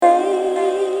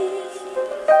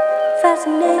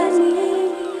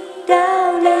fascinating.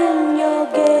 Down in your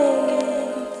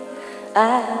gaze,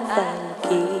 I found the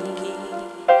key.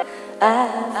 I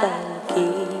found the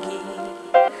key.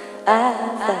 I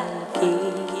found the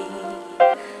key.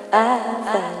 I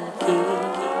found the key.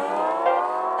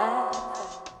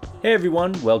 Hey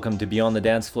everyone, welcome to Beyond the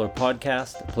Dance Floor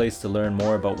podcast, a place to learn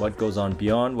more about what goes on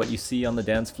beyond what you see on the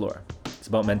dance floor. It's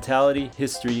about mentality,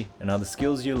 history, and how the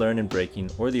skills you learn in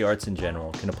breaking or the arts in general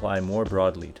can apply more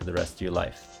broadly to the rest of your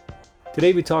life.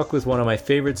 Today we talk with one of my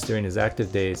favorites during his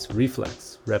active days,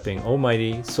 Reflex, repping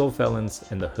Almighty, Soul Felons,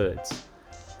 and the Hoods.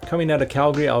 Coming out of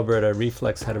Calgary, Alberta,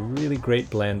 Reflex had a really great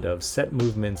blend of set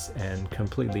movements and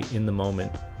completely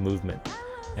in-the-moment movement,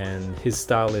 and his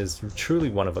style is truly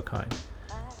one of a kind.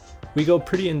 We go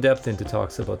pretty in-depth into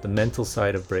talks about the mental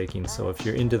side of breaking, so if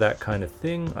you're into that kind of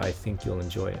thing, I think you'll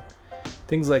enjoy it.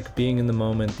 Things like being in the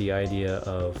moment, the idea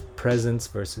of presence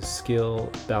versus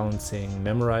skill, balancing,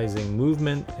 memorizing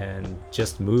movement, and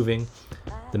just moving,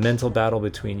 the mental battle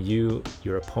between you,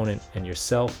 your opponent, and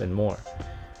yourself, and more.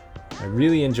 I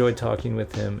really enjoyed talking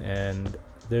with him, and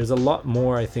there's a lot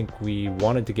more I think we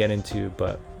wanted to get into,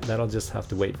 but that'll just have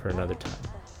to wait for another time.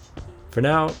 For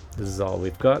now, this is all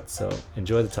we've got, so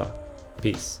enjoy the talk.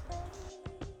 Peace.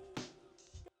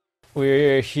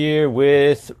 We're here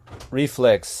with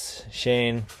Reflex,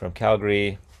 Shane from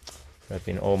Calgary,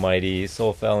 repping Almighty,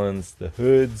 Soul Felons, the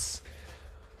Hoods.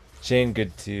 Shane,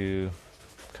 good to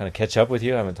kind of catch up with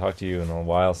you. I haven't talked to you in a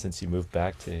while since you moved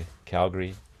back to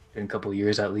Calgary. In a couple of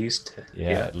years at least.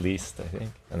 Yeah, at least, I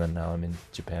think. And then now I'm in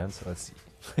Japan, so it's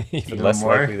even Even less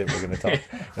more. likely that we're going to talk,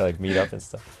 like meet up and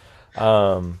stuff.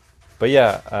 But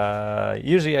yeah,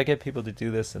 usually I get people to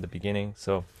do this in the beginning.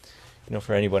 So,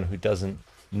 for anyone who doesn't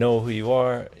know who you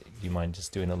are, do you mind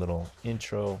just doing a little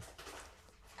intro?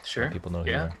 Sure. Let people know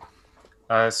who you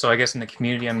are. So I guess in the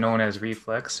community, I'm known as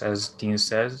Reflex, as Dean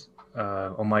says,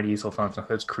 Almighty Soul Felons and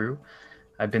Hoods crew.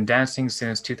 I've been dancing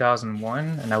since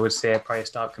 2001, and I would say I probably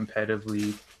stopped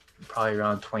competitively probably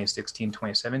around 2016,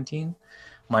 2017.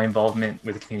 My involvement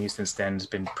with the community since then has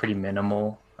been pretty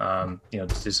minimal.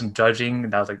 Just some judging.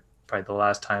 That was like probably the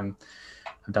last time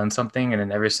I've done something, and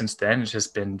then ever since then, it's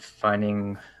just been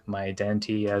finding my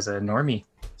identity as a normie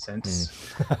since.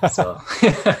 So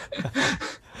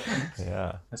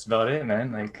yeah, that's about it,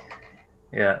 man.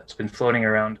 It's been floating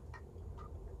around,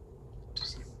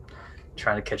 just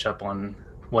trying to catch up on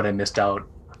what I missed out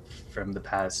from the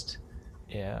past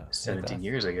 17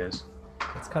 years, I guess.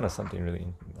 That's kind of something really.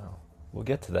 No, we'll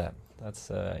get to that. That's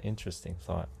an interesting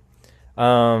thought.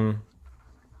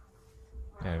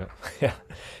 Yeah.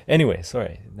 Anyway,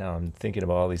 sorry. Now I'm thinking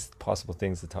about all these possible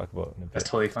things to talk about in a bit. That's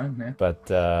totally fine, man.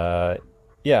 But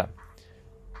yeah.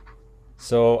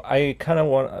 So I kind of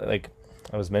want, like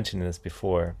I was mentioning this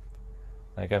before,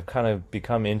 like I've kind of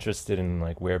become interested in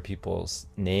like where people's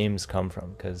names come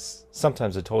from, because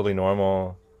sometimes they're totally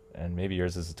normal, and maybe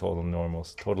yours is a totally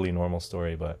normal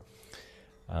story, but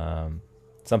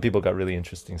some people got really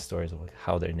interesting stories of like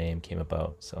how their name came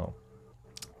about. So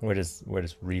where does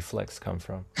Reflex come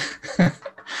from?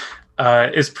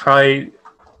 It's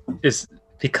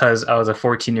because I was a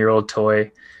 14-year-old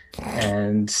toy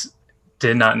and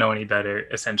did not know any better,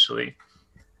 essentially.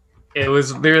 It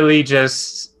was literally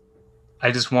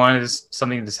I just wanted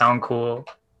something to sound cool.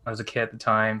 I was a kid at the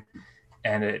time,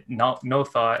 and no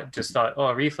thought, just thought,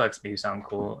 oh, Reflex maybe sound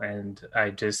cool, and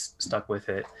I just stuck with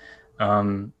it.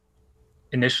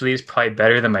 Initially, it's probably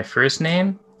better than my first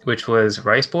name, which was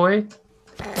Rice Boy.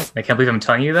 I can't believe I'm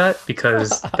telling you that,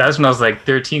 because that's when I was like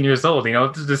 13 years old,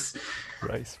 just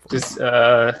Rice Boy. just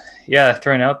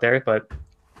throwing it out there. But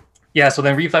yeah, so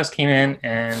then Reflex came in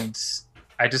and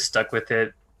I just stuck with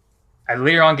it. I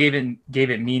later on gave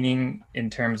it meaning in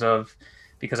terms of,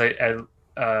 because I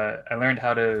learned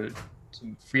how to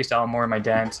freestyle more in my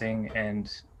dancing, and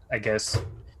I guess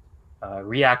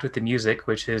react with the music,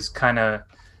 which is kind of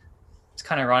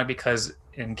ironic because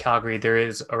in Calgary there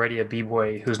is already a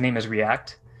b-boy whose name is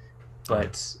React,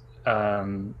 but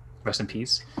rest in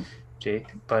peace, Jay.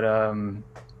 But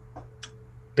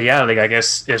yeah, like I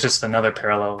guess it's just another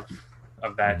parallel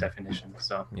of that definition.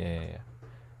 So yeah.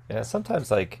 Sometimes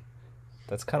like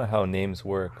that's kind of how names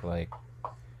work. Like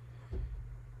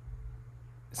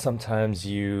sometimes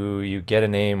you get a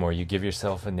name, or you give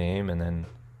yourself a name, and then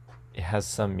it has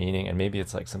some meaning, and maybe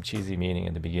it's like some cheesy meaning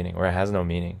in the beginning, or it has no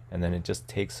meaning, and then it just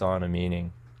takes on a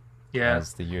meaning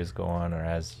as the years go on, or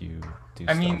as you do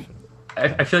stuff.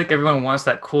 I feel like everyone wants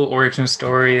that cool origin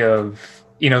story of,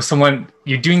 someone,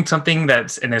 you're doing something and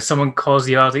then someone calls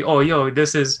you out, like, oh, yo,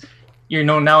 you're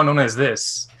now known as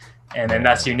this, and then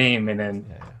that's your name, and then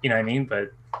you know what I mean.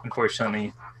 But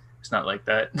unfortunately, It's not like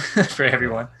that for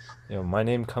everyone. You know, my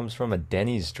name comes from a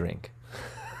Denny's drink.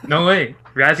 No way,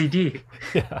 Razzie D.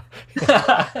 Yeah.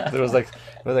 There was like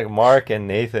Mark and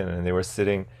Nathan, and they were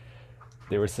sitting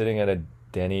at a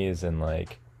Denny's, and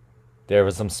like there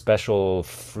was some special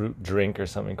fruit drink or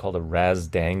something called a Raz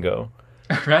Dango.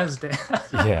 Razzie.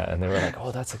 Yeah, and they were like,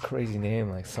 "Oh, that's a crazy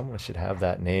name. Like someone should have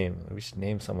that name. We should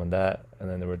name someone that." And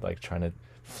then they were like trying to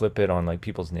flip it on like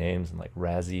people's names and like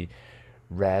Razzie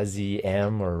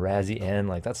M or Razzie N,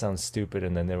 like that sounds stupid.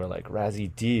 And then they were like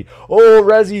Razzie D. Oh,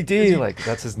 Razzie D, like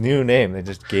that's his new name. They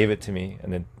just gave it to me,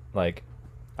 and then like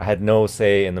I had no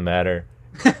say in the matter.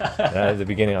 And at the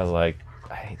beginning, I was like,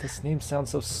 hey, this name sounds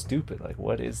so stupid. Like,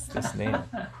 what is this name?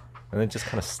 And it just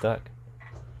kind of stuck.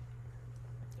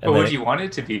 What would you want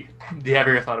it to be? Do you have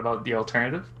ever thought about the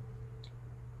alternative?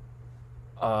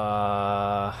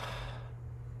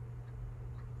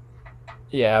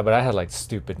 Yeah, but I had like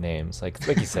stupid names. Like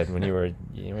you said, when you're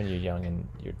young and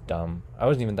you're dumb. I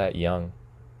wasn't even that young.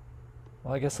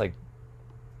 Well, I guess like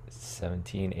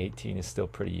 17, 18 is still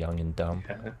pretty young and dumb.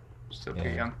 Yeah, still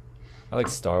pretty young. I like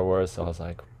Star Wars, so I was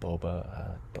like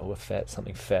Boba Fett,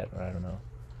 something Fett, or I don't know.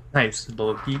 Nice,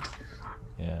 Boba Fett.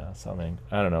 Yeah, something.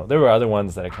 I don't know. There were other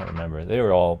ones that I can't remember. They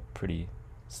were all pretty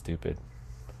stupid.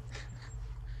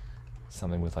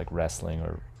 Something with like wrestling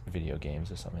or video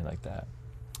games or something like that.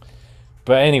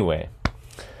 But anyway,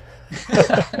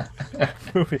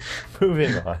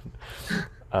 moving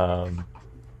on.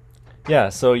 Yeah,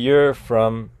 so you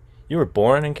were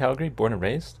born in Calgary, born and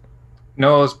raised?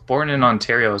 No, I was born in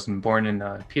Ontario. I was born in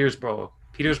Petersboro,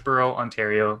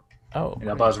 Ontario. Oh, and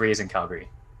I was raised in Calgary.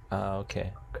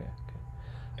 Okay.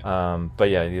 But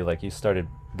yeah, you started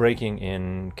breaking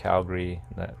in Calgary,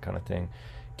 that kind of thing.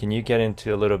 Can you get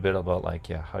into a little bit about like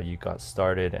how you got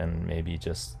started, and maybe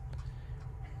just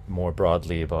more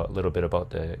broadly about a little bit about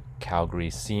the Calgary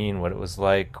scene, what it was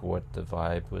like, what the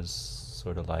vibe was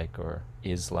sort of like or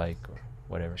is like or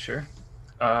whatever? Sure.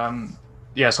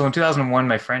 Yeah, so in 2001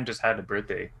 my friend just had a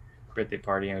birthday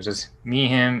party, and it was just me,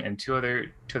 him, and two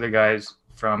other guys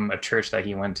from a church that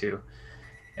he went to.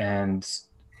 And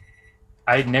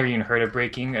I'd never even heard of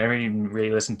breaking. I never even really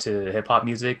listened to hip hop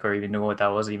music or even know what that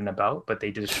was even about, but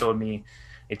they just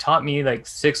they taught me like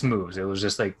 6 moves. It was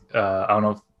just like I don't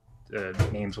know if the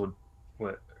names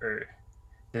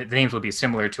the names would be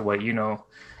similar to what you know,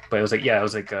 but it was like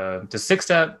the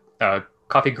 6-step,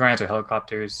 coffee grinds or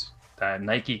helicopters,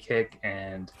 Nike kick,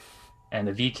 and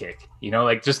the V kick. You know,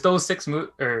 like just those 6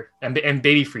 moves, and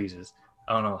baby freezes.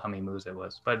 I don't know how many moves it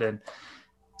was, but then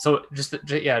just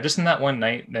in that one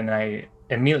night, then I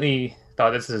immediately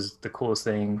thought this is the coolest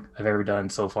thing I've ever done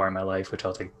so far in my life, which I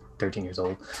was like 13 years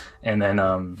old, and then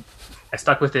I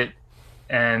stuck with it,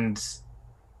 and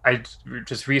I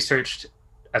just researched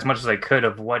as much as I could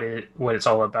of what it's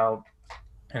all about.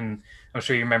 And I'm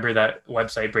sure you remember that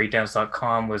website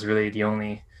breakdance.com was really the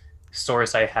only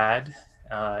source I had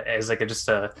as like just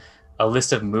a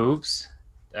list of moves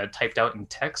typed out in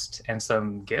text and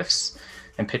some GIFs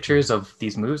and pictures of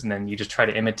these moves, and then you just try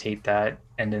to imitate that.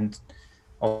 And then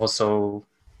also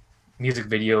music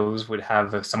videos would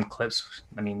have some clips.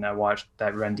 I mean, I watched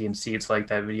that Run DMC It's Like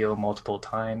That video multiple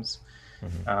times.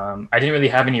 Mm-hmm. I didn't really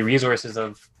have any resources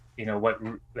of what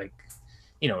like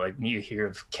you hear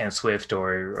of Ken Swift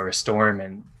or Storm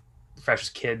and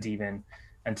Freshest Kids even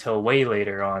until way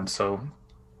later on. So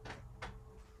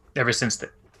ever since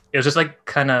that, it was just like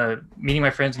kind of meeting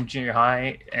my friends in junior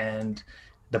high and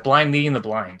the blind leading the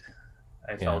blind.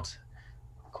 I felt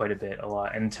quite a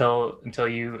lot until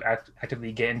you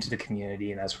actively get into the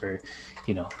community, and that's where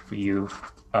you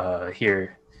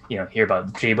hear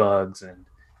about J-Bugs and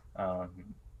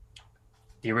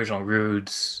the original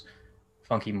Rudes,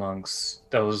 Funky Monks.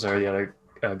 Those are the other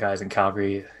guys in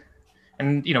Calgary,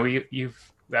 and we've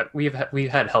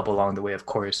had help along the way, of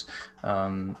course,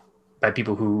 by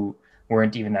people who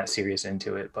weren't even that serious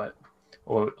into it, but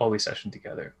always session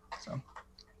together. So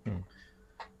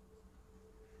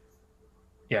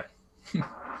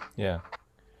yeah.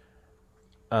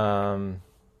 Well,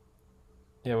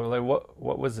 like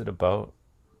what was it about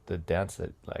the dance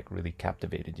that like really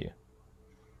captivated you?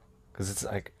 Because it's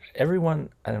like everyone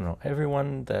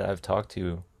that I've talked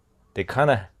to,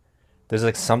 there's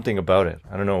like something about it.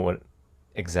 I don't know what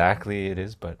exactly it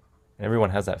is, but everyone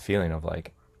has that feeling of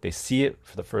like they see it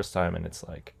for the first time and it's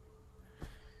like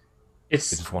they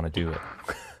just want to do it.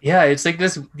 Yeah, it's like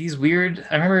these weird.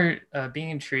 I remember being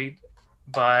intrigued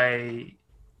by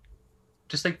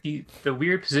just like the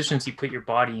weird positions you put your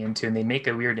body into, and they make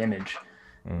a weird image,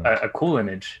 a cool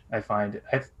image. I find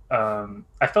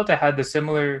I felt I had the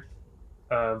similar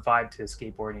vibe to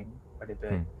skateboarding quite a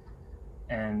bit,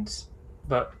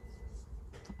 but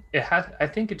I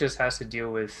think it just has to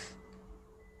deal with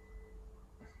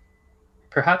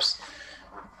perhaps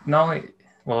not only,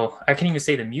 well, I can't even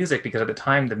say the music because at the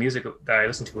time the music that I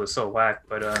listened to was so whack,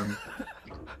 but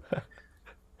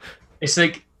it's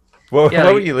like, yeah,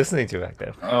 What were like, you listening to back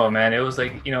then? oh man, it was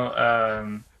like,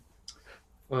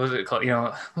 what was it called?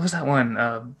 What was that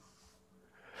one?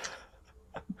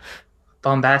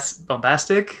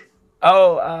 Bombastic?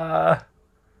 Oh,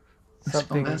 Was it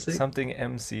Bombastic? something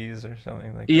MCs or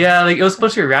something like that. Yeah, like it was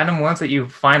supposed to be random ones that you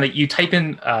find. Like you type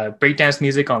in breakdance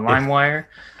music on Yeah, LimeWire,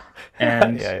 yeah,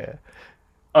 and yeah.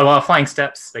 a lot of Flying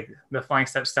Steps, like the Flying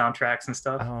Steps soundtracks and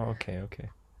stuff, Oh, okay, okay.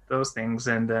 those things.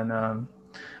 And then,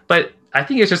 but I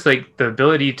think it's just like the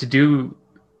ability to do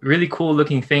really cool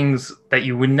looking things that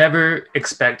you would never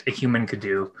expect a human could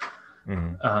do.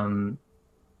 Hmm. Um,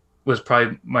 was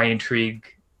probably my intrigue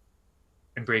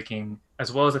in breaking,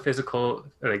 as well as the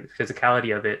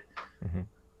physicality of it. Hmm.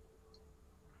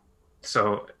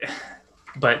 So,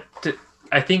 but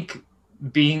I think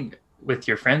being with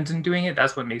your friends and doing it,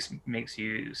 that's what makes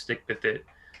you stick with it,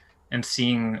 and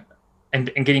seeing and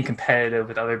getting competitive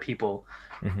with other people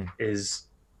Hmm. is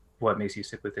what makes you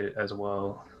stick with it as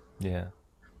well. Yeah,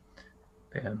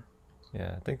 Yeah.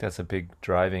 yeah. I think that's a big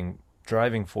driving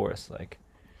force. Like,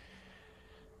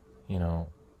 you know,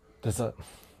 there's a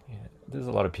yeah, there's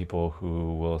a lot of people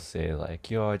who will say like,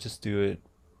 "Yo, I just do it."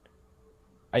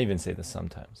 I even say this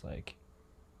sometimes, like,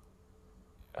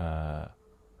 uh,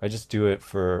 I just do it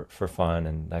for fun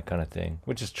and that kind of thing,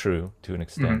 which is true to an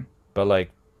extent. Hmm. But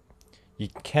like, you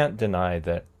can't deny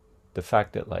that the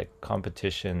fact that like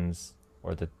competitions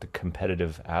or the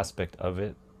competitive aspect of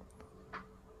it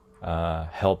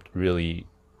helped really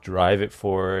drive it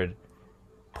forward,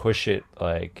 push it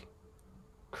like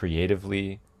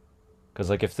creatively. Because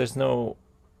like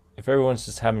if everyone's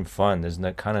just having fun, there's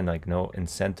no kind of like no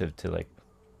incentive to like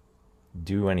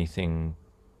do anything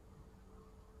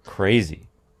crazy,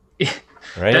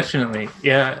 right? Definitely.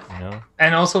 Yeah. You know?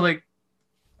 And also like,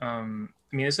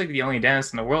 I mean, it's like the only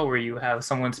dance in the world where you have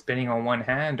someone spinning on one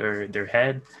hand or their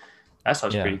head. That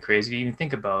sounds Yeah, pretty crazy to even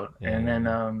think about. yeah, And yeah, then,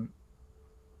 yeah.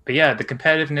 but yeah, the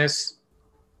competitiveness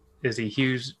is a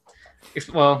huge,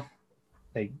 well,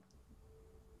 like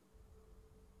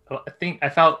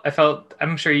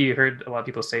I'm sure you heard a lot of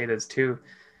people say this too,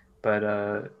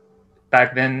 but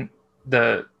back then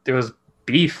there was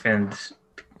beef and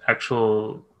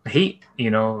actual hate,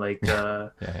 like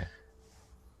Yeah,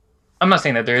 I'm not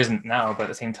saying that there isn't now, but at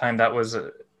the same time it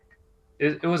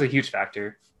was a huge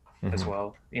factor yeah. as Hmm.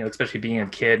 well, especially being a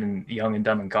kid and young and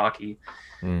dumb and gawky.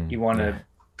 Mm, You want yeah, to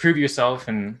prove yourself,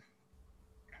 and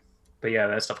but yeah,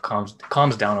 that stuff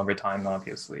calms down over time,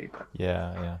 obviously. But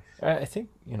yeah, yeah. I think,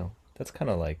 that's kind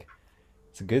of like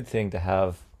it's a good thing to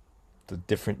have the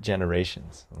different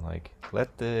generations. Like,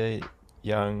 let the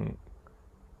young,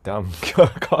 dumb,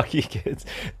 cocky kids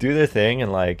do their thing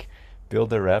and like build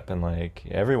their rep, and like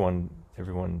everyone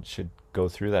should go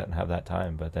through that and have that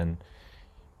time. But then,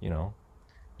 you know,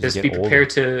 as you get older,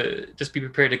 just be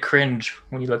prepared to cringe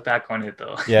when you look back on it,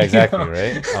 though. yeah, you exactly, know?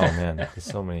 right? Oh man, there's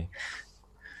so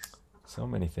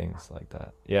many things like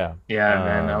that. Yeah. Yeah,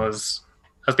 man, I was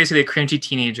basically a cringy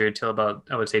teenager until about,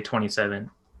 I would say, 27.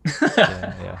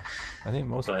 Yeah, yeah. I think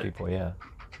most But people, yeah.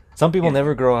 Some people yeah,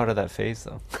 never grow out of that phase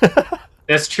though.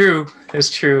 that's true. That's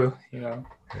true. Yeah.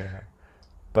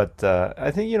 But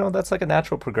I think, that's like a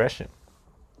natural progression.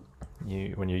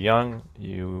 When you're young,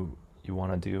 you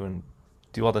want to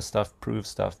do all this stuff, prove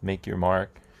stuff, make your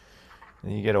mark.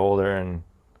 And you get older and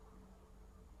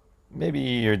maybe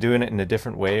you're doing it in a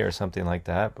different way or something like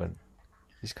that, but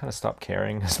you just kind of stop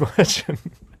caring as much.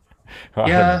 I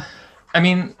don't know. Yeah, I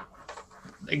mean,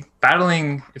 like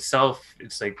battling itself,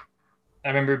 it's like I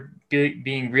remember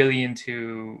being really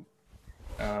into.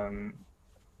 Um,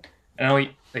 I know,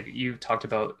 like you talked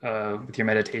about with your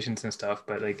meditations and stuff,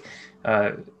 but like,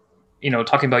 uh,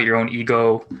 talking about your own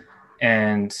ego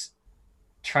and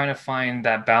trying to find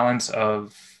that balance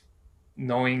of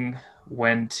knowing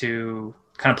when to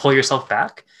kind of pull yourself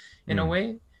back in a Mm,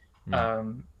 way. mm,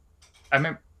 Um, I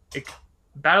remember like,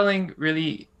 battling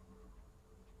really,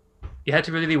 you had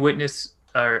to really witness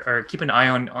or keep an eye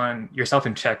on yourself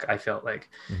in check. I felt like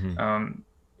mm-hmm, um,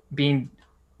 being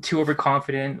too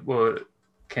overconfident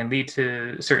can lead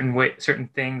to certain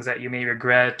things that you may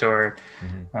regret, or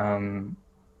mm-hmm. um,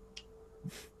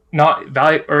 not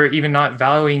value, or even not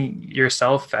valuing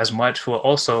yourself as much will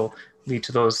also lead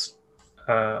to those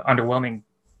underwhelming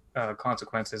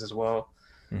consequences as well.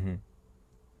 Mm-hmm.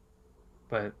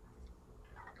 But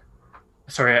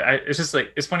sorry, it's just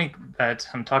like it's funny that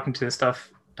I'm talking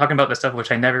about the stuff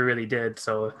which I never really did.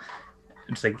 So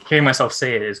it's like hearing myself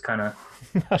say it is kind of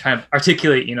trying to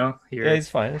articulate, you know, Yeah, your it's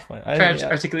fine. It's fine. trying to Yeah,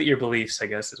 articulate your beliefs, I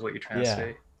guess, is what you're trying to yeah.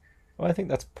 say. Well, I think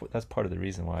that's part of the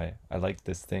reason why I like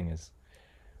this thing is,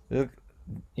 look,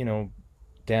 you know,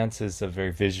 dance is a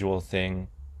very visual thing,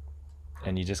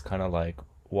 and you just kind of like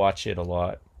watch it a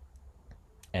lot,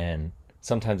 and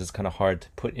sometimes it's kind of hard to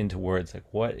put into words like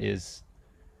what is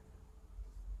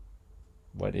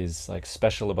like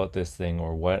special about this thing,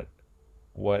 or what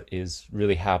is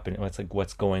really happening. It's like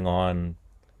what's going on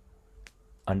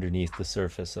underneath the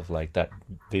surface of like that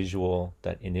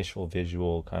initial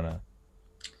visual kind of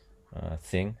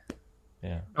thing.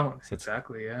 Yeah. Oh, So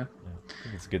exactly. Yeah. I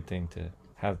think it's a good thing to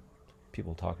have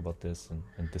people talk about this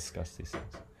and discuss these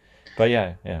things. But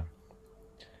yeah, yeah.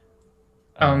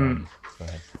 Um, Go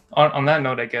ahead. on that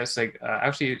note, I guess like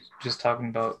actually just talking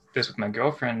about this with my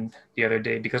girlfriend the other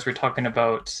day because we're talking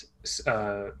about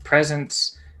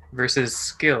presence versus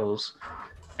skills,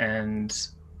 and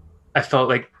I feel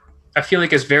like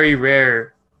it's very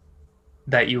rare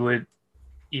that you would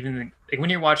even like when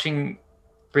you're watching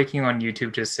breaking on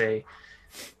YouTube, just say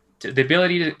the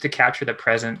ability to capture the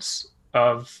presence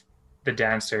of the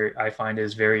dancer. I find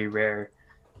is very rare,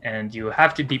 and you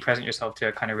have to be present yourself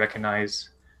to kind of recognize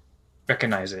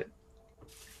it.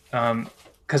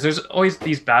 Because there's always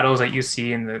these battles that you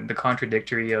see in the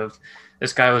contradictory of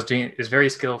this guy is very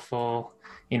skillful,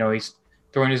 you know, he's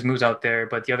throwing his moves out there,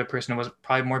 but the other person was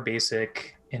probably more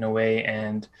basic in a way,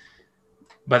 and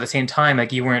but at the same time,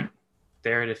 like you weren't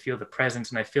there to feel the presence,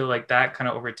 and I feel like that kind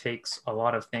of overtakes a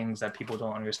lot of things that people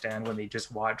don't understand when they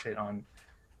just watch it on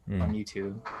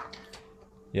YouTube.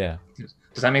 Yeah.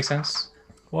 Does that make sense?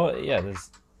 Well, yeah,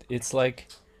 it's like,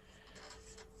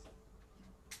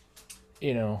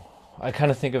 you know, I kind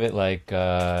of think of it like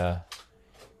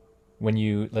when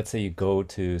you, let's say you go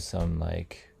to some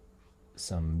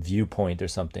viewpoint or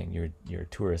something, you're a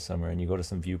tourist somewhere and you go to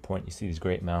some viewpoint, you see these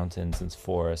great mountains and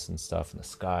forests and stuff, and the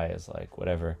sky is like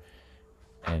whatever,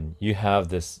 and you have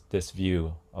this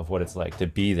view of what it's like to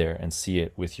be there and see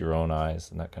it with your own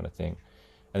eyes and that kind of thing,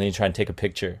 and then you try and take a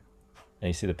picture and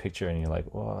you see the picture and you're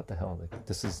like, well, what the hell, like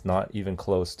this is not even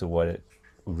close to what it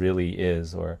really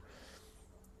is, or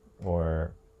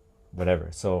whatever.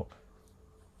 So,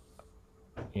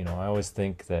 you know, I always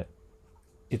think that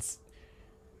it's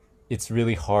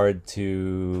really hard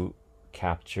to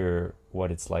capture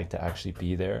what it's like to actually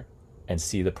be there and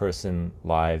see the person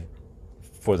live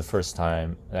for the first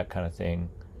time, that kind of thing,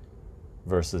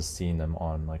 versus seeing them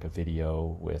on like a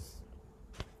video with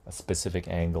a specific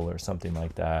angle or something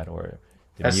like that, or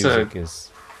the That's music a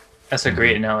is, that's a can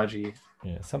great be, analogy.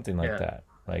 yeah, something like Yeah. that.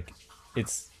 Like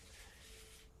it's,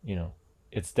 you know,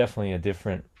 it's definitely a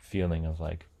different feeling of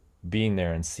like being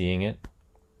there and seeing it.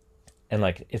 And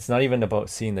like it's not even about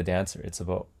seeing the dancer, it's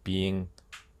about being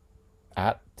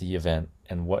at the event,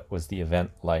 and what was the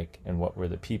event like, and what were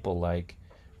the people like,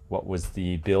 what was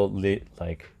the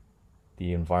like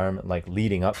the environment like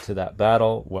leading up to that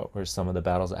battle, what were some of the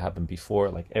battles that happened before,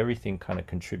 like everything kind of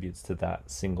contributes to that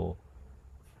single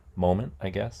moment, I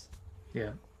guess.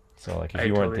 Yeah. So like if I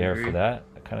you weren't totally there for agree. that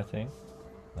kind of thing,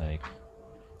 like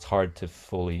it's hard to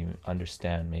fully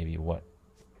understand maybe what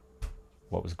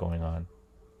was going on.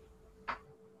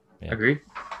 Yeah. Agree.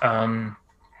 Um,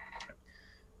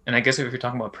 and I guess if you're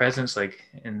talking about presence, like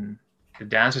in the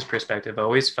dancer's perspective, I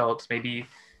always felt maybe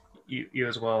you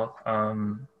as well.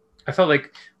 I felt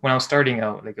like when I was starting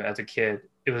out, like as a kid,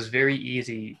 it was very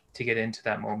easy to get into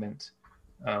that moment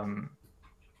um,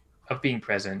 of being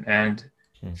present and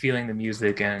Hmm. feeling the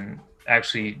music and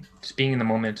actually just being in the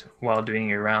moment while doing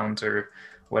your rounds or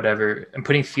whatever and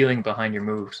putting feeling behind your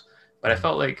moves. But I Hmm.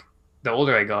 felt like the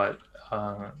older I got,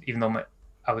 even though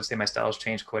I would say my styles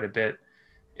changed quite a bit,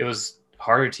 it was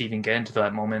harder to even get into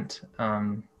that moment.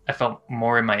 I felt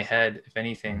more in my head, if Hmm.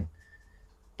 anything,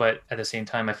 but at the same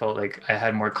time, I felt like I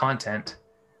had more content.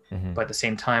 Hmm. But at the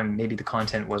same time, maybe the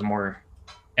content was more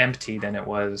empty than it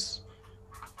was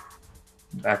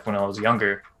back when I was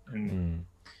younger and Hmm.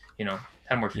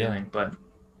 had more Yeah. feeling. But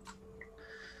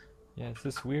Yeah, it's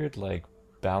this weird like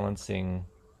balancing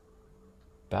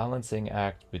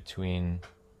act between,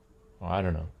 well, I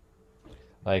don't know.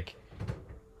 Like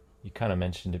you kind of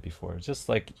mentioned it before. It's just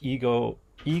like ego,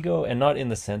 and not in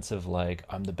the sense of like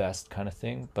I'm the best kind of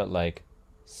thing, but like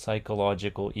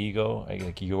psychological ego,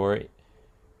 like your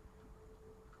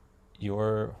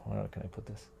how can I put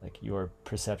this? Like your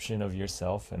perception of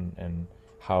yourself, and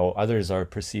how others are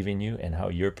perceiving you and how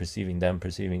you're perceiving them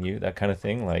perceiving you, that kind of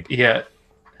thing. Like yeah,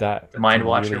 that the mind can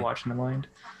watcher really, watching the mind.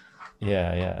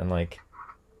 yeah, yeah, and like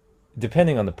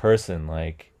depending on the person,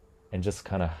 like, and just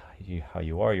kind of how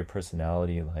you are, your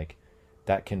personality, like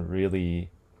that can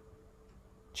really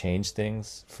change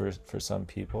things for some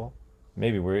people.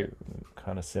 Maybe we're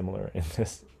kind of similar in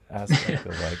this aspect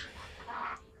of like,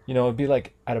 it'd be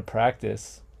like at a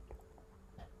practice,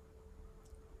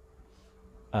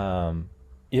 um,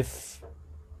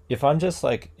 if I'm just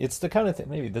like, it's the kind of thing,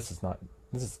 maybe this is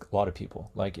a lot of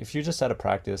people. Like if you're just at a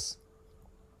practice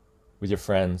with your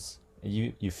friends,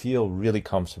 you feel really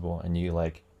comfortable and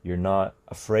you're not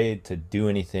afraid to do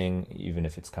anything, even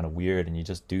if it's kind of weird, and you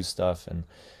just do stuff, and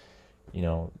you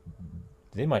know,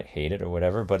 they might hate it or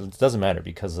whatever, but it doesn't matter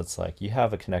because it's like you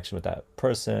have a connection with that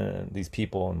person and these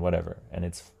people and whatever, and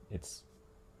it's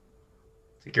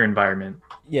Like your environment.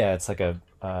 yeah, it's like a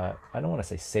I don't want to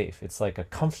say safe. It's like a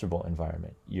comfortable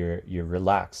environment. You're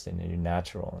relaxed and you're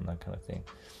natural and that kind of thing.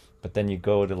 But then you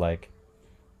go to like,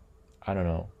 I don't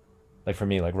know, like for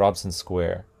me, like Robson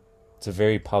Square. It's a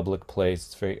very public place.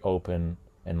 It's very open,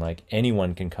 and like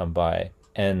anyone can come by.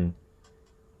 And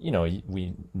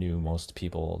we knew most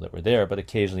people that were there, but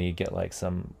occasionally you get like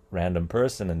some random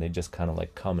person and they just kind of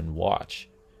like come and watch.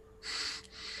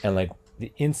 And like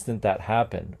the instant that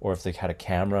happened, or if they had a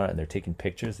camera and they're taking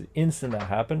pictures, the instant that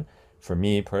happened, for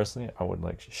me personally, I would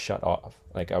like shut off.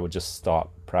 Like I would just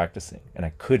stop practicing, and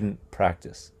I couldn't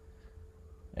practice.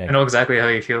 I And know exactly how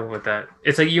you feel with that.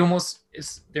 It's like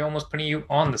they're almost putting you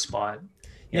on the spot,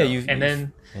 yeah, and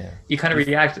then yeah, you kind of you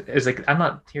react as like, I'm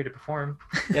not here to perform.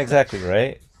 yeah, exactly,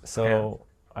 right? Yeah. So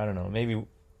I don't know, maybe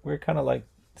we're kind of like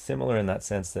similar in that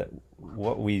sense that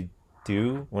what we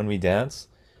do when we dance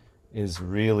is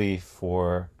really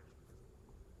for,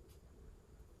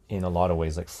 in a lot of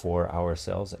ways, like for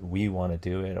ourselves, that we want to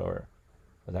do it, or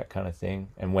that kind of thing.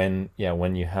 And when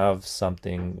you have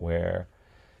something where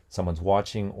someone's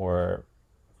watching, or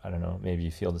I don't know, maybe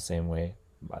you feel the same way.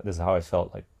 This is how I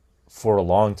felt like for a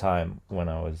long time when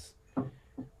I was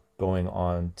going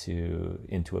on to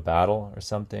into a battle or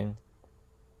something.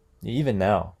 Even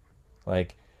now,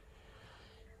 like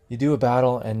you do a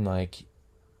battle and like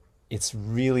it's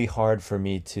really hard for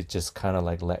me to just kind of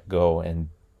like let go and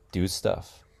do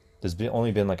stuff.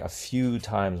 Only been like a few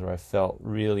times where I felt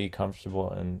really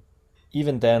comfortable, and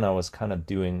even then I was kind of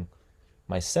doing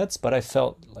my sets, but I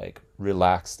felt like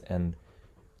relaxed and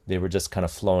they were just kind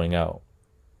of flowing out.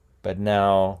 But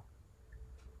now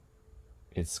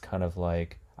it's kind of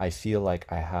like I feel like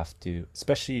I have to,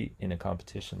 especially in a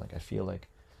competition, like I feel like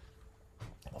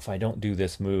if I don't do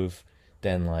this move,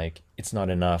 then like it's not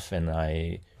enough, and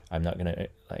I'm not gonna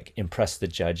like impress the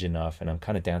judge enough, and I'm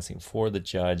kind of dancing for the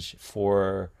judge,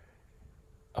 for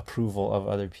approval of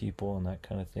other people and that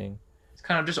kind of thing. It's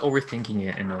kind of just overthinking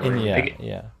it in a And way. yeah, Like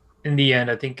yeah, in the end,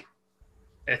 I think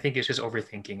it's just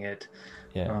overthinking it.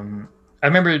 yeah. Um, I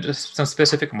remember just some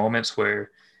specific moments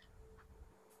where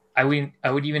I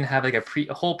would even have like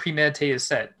a whole premeditated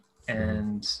set, Hmm.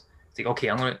 and it's like, okay,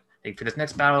 I'm gonna like for this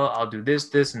next battle I'll do this,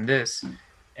 this, and this,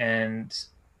 and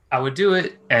I would do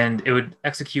it and it would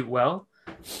execute well.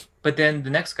 But then the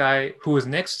next guy who was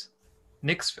Nick's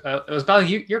it was about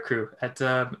your crew at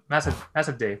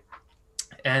Massive Day,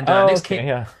 and Oh, okay,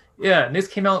 yeah. Nick's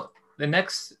came out the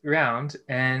next round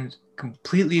and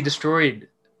completely destroyed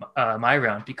my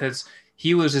round because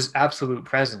he was his absolute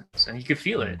presence and you could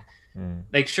feel it. Mm, mm,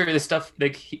 Like sure, this stuff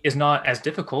like is not as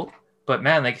difficult, but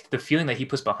man, like the feeling that he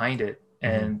puts behind it,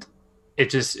 mm-hmm. and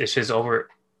it's just over.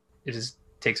 It just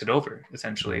takes it over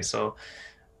essentially. Yeah, So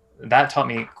that taught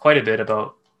me quite a bit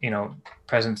about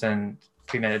presence and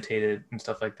premeditated and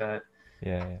stuff like that.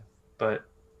 yeah, yeah. But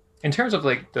in terms of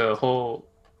like the whole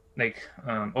like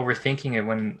overthinking it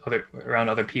when other around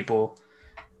other people,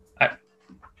 I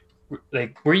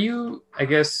like were you, I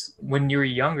guess when you were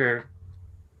younger,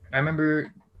 I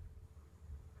remember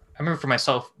for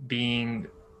myself being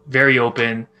very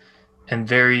open and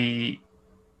very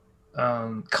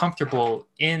comfortable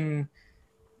in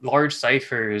large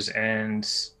ciphers and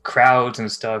crowds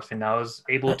and stuff, and I was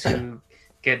able to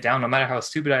get down no matter how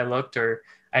stupid I looked, or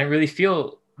I didn't really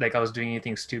feel like I was doing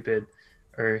anything stupid,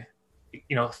 or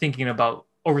thinking about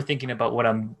overthinking about what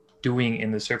I'm doing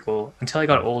in the circle until I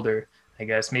got Mm. older. I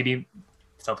guess maybe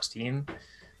self-esteem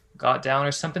got down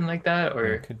or something like that,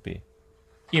 Yeah, it or could be.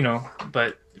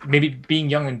 but maybe being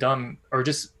young and dumb or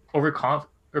just overconf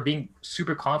or being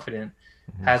super confident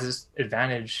Hmm. has this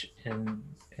advantage in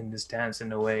this dance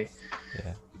in a way.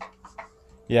 Yeah,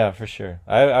 yeah, for sure.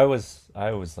 I was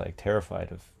like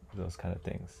terrified of those kind of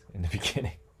things in the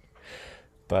beginning,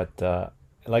 but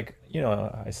like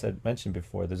I mentioned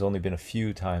before, there's only been a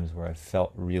few times where I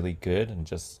felt really good and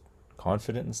just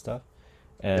confident and stuff,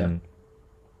 Yeah. and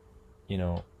you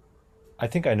know I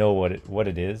think I know what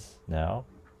it is now,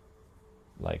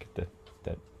 like that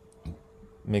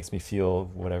makes me feel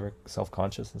whatever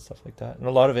self-conscious and stuff like that, and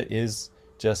a lot of it is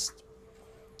just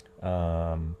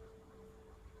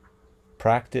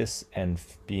practice and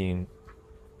being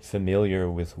familiar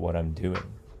with what I'm doing.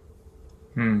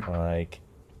 Like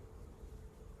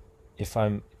if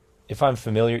I'm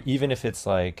familiar, even if it's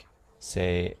like,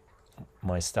 say,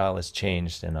 my style has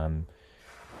changed and I'm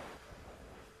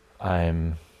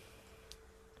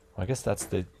I guess that's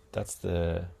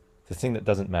the thing that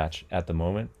doesn't match at the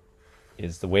moment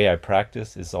is the way I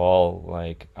practice is all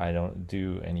like I don't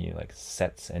do any like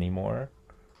sets anymore,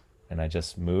 and I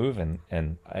just move and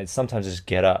I sometimes just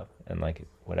get up and like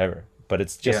whatever, but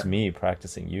it's just Yeah. me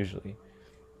practicing usually.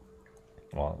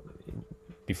 Well,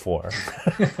 before.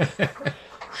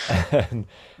 and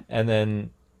and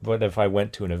then but if I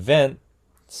went to an event,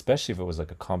 especially if it was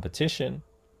like a competition,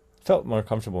 felt more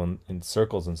comfortable in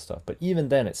circles and stuff. But even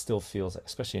then, it still feels,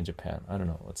 especially in Japan, I don't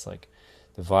know. It's like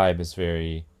the vibe is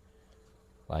very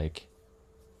like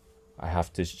I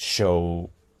have to show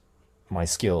my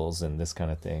skills and this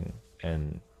kind of thing.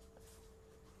 And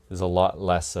there's a lot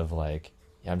less of like,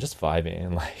 yeah, I'm just vibing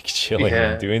and like chilling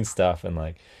and Yeah. doing stuff. And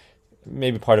like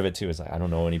maybe part of it too is like I don't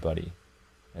know anybody.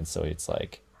 And so it's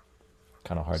like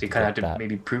kind of hard So you to kind of get have to that.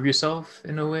 maybe prove yourself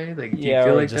in a way. Like, do you Yeah,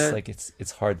 feel or like just that? like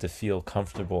it's hard to feel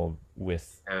comfortable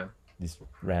with Yeah. these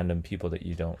random people that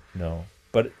you don't know.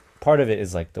 But part of it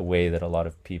is like the way that a lot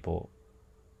of people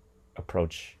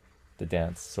approach the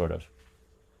dance, sort of.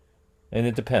 And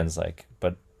it depends, like,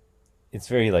 but it's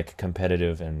very like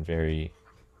competitive and very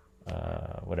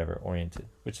whatever oriented,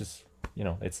 which is,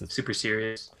 it's Super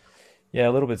serious. yeah,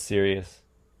 a little bit serious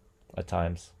at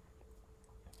times.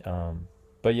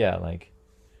 But yeah, like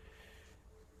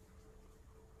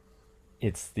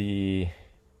it's the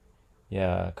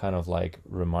yeah, kind of like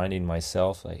reminding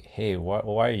myself, like, hey, why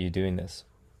are you doing this?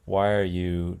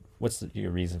 What's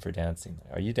your reason for dancing?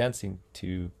 Are you dancing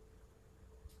to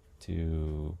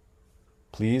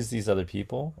please these other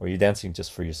people? Or are you dancing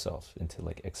just for yourself and to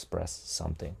like express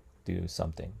something, do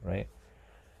something, right?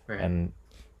 Right. And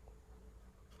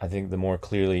I think the more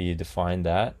clearly you define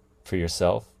that for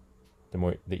yourself,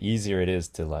 the easier it is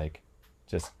to like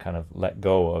just kind of let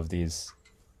go of these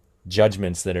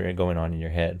judgments that are going on in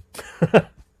your head.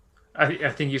 I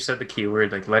think you said the key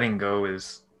word, like letting go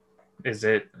is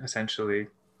it essentially.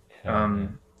 Yeah, yeah.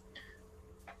 Um,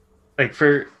 like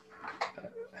for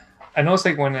I know it's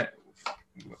like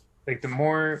like the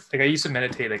more like I used to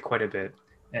meditate like quite a bit,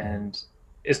 Mm-hmm. and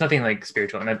it's nothing like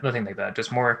spiritual and nothing like that.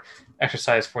 Just more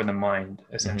exercise for the mind.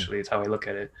 Mm-hmm. Essentially, is how I look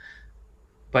at it.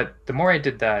 But the more I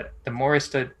did that, the more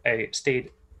I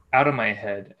stayed out of my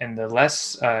head, and the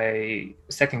less I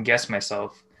second guessed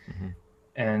myself. Mm-hmm.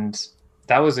 And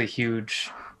that was a huge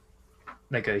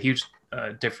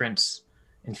difference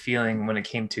in feeling when it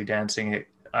came to dancing.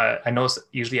 I know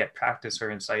usually at practice or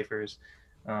in ciphers,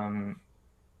 um,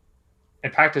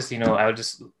 at practice, I would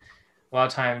just a lot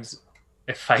of times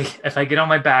if I get on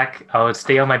my back, I would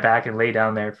stay on my back and lay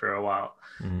down there for a while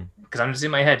Mm-hmm. because I'm just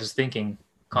in my head, just thinking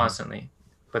Mm-hmm. constantly.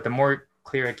 But the more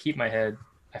clear I keep my head,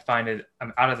 I find it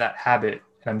I'm out of that habit,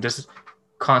 and I'm just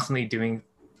constantly doing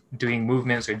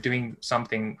movements or doing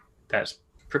something that's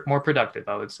more productive,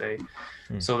 I would say.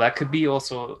 Mm-hmm. So that could be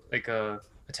also like a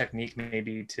technique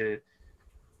maybe to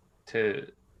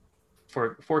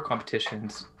for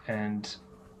competitions and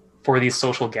for these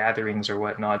social gatherings or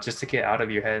whatnot, just to get out of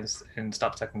your heads and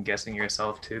stop second guessing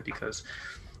yourself too, because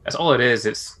that's all it is.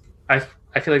 I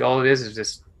feel like all it is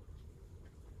just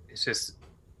it's just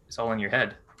it's all in your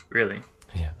head, really.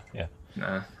 Yeah, yeah,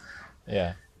 Uh,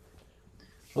 yeah.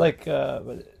 Like,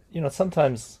 but,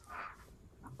 sometimes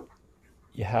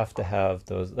you have to have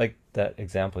those, like that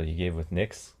example you gave with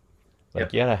Nyx. Like,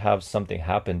 yep. you gotta have something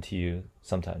happen to you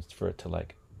sometimes for it to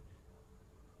like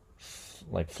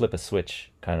flip a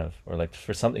switch, kind of, or like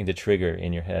for something to trigger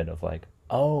in your head of like,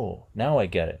 oh, now I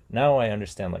get it. Now I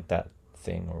understand like that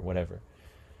thing or whatever.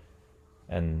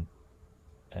 And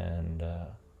and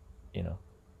you know,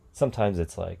 sometimes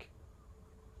it's like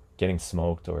getting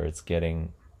smoked or it's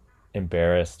getting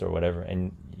embarrassed or whatever,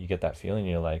 and you get that feeling.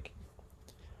 You're like,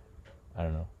 I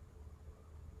don't know.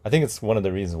 I think it's one of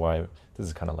the reasons why this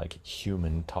is kind of like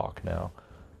human talk now,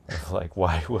 of like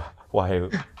why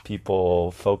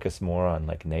people focus more on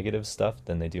like negative stuff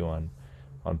than they do on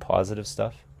positive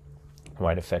stuff,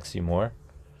 why it affects you more.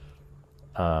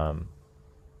 Um,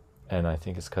 and I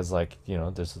think it's because like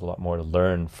there's a lot more to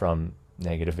learn from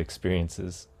negative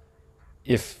experiences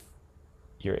if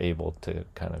you're able to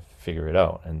kind of figure it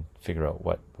out and figure out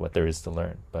what there is to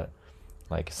learn. But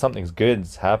like something's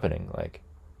good's happening, like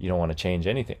you don't want to change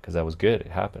anything because that was good. It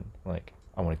happened. Like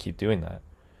I want to keep doing that.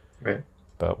 Right.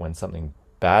 But when something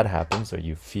bad happens or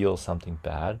you feel something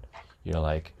bad, you're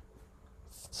like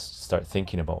start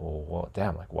thinking about, well,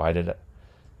 damn, like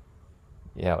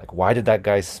yeah, like why did that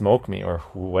guy smoke me or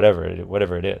whatever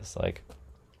it is. Like,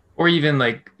 Or even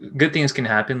like good things can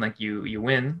happen, like you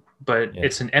win, but yeah,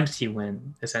 it's an empty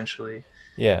win essentially.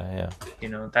 yeah.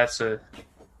 That's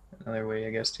another way,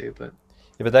 I guess, too. But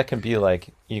Yeah, but that can be like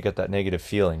you get that negative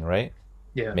feeling, right?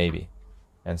 yeah, Maybe.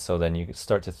 And so then you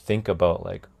start to think about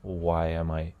like, why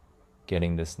am I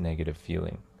getting this negative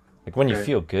feeling? Like when you right.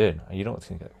 feel good, you don't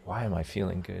think like, why am I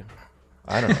feeling good?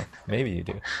 I don't know. Maybe you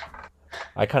do.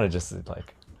 I kind of just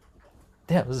like,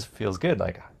 damn, this feels good.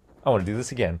 Like I want to do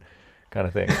this again, kind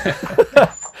of thing.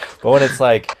 But when it's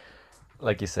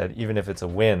like you said, even if it's a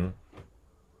win,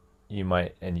 you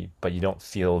might but you don't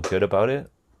feel good about it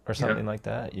or Yeah. something like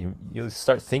that. You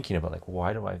start thinking about like,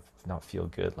 why do I not feel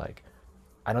good? Like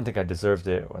I don't think I deserved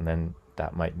it, and then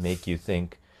that might make you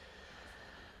think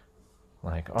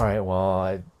like, all right,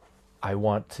 well, I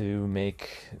want to make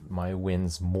my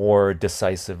wins more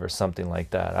decisive or something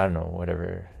like that. I don't know,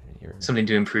 whatever you're Something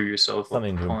to improve yourself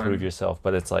something to improve upon. yourself,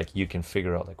 but it's like you can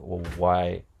figure out like, well,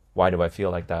 why do I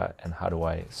feel like that, and how do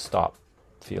I stop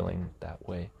feeling that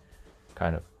way,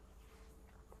 kind of.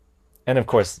 And of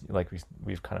course, like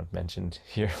we've kind of mentioned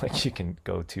here, like you can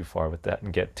go too far with that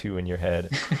and get too in your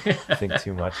head, think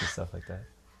too much and stuff like that.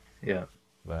 Yeah.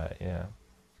 But yeah,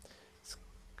 it's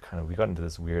kind of we got into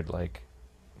this weird like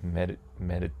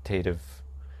meditative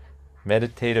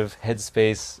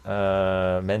headspace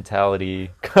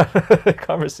mentality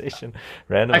conversation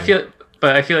I randomly. feel,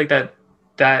 but I feel like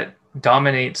that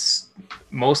dominates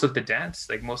most of the dance,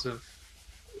 like most of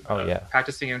Oh yeah,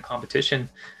 practicing in competition.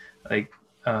 Like,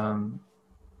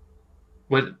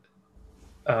 what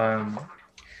um,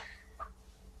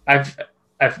 I've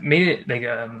I've made it like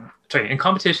sorry, in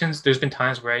competitions. There's been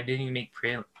times where I didn't even make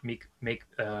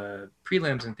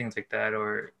prelims and things like that,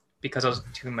 or because I was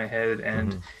too in my head.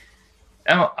 And hmm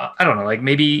I don't know, like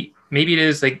maybe it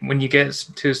is like when you get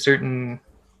to a certain,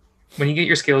 when you get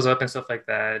your skills up and stuff like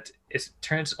that, it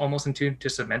turns almost into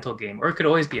just a mental game, or it could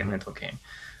always be a hmm mental game.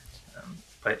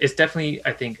 But it's definitely,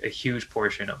 I think, a huge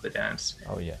portion of the dance.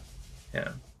 oh yeah,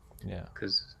 Yeah, yeah,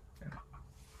 because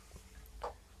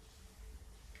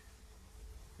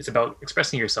it's about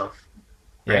expressing yourself,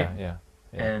 right? yeah, yeah,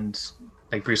 yeah, And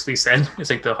like Bruce Lee said, it's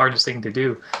like the hardest thing to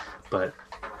do. But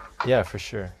yeah, for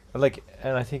sure. Like,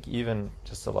 and I think even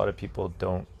just a lot of people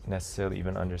don't necessarily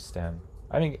even understand.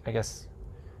 I mean, I guess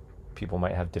people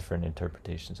might have different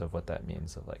interpretations of what that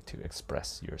means, of like to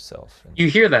express yourself. And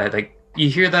you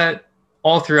hear that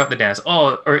all throughout the dance,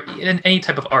 oh, or in any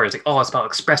type of art. It's like, oh, it's about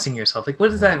expressing yourself. Like, what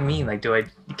does that mean? Like,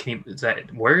 is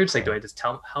that words? Like, yeah, do I just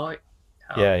tell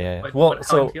yeah, yeah, yeah. what Well,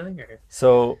 how I'm so feeling? Or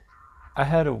so I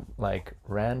had a like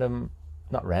random,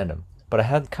 not random, but I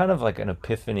had kind of like an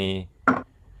epiphany.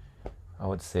 I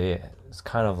would say it's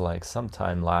kind of like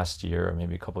sometime last year or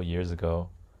maybe a couple years ago.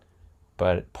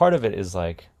 But part of it is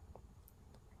like,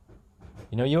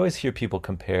 you always hear people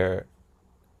compare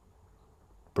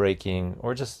breaking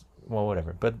or just, well,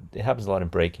 whatever, but it happens a lot in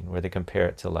breaking where they compare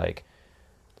it to like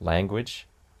language.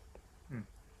 hmm,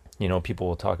 People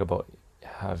will talk about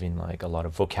having like a lot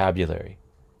of vocabulary,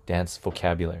 dance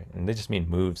vocabulary, and they just mean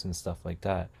moves and stuff like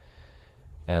that.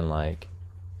 And like,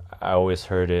 I always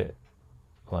heard it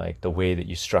like the way that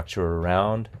you structure a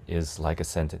round is like a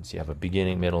sentence. You have a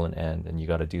beginning, middle, and end, and you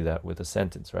got to do that with a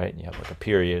sentence, right? And you have like a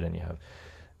period, and you have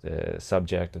the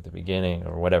subject at the beginning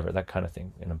or whatever, that kind of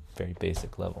thing in a very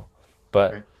basic level.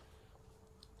 But, right.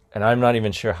 and I'm not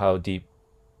even sure how deep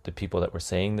the people that were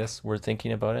saying this were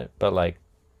thinking about it, but like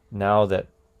now that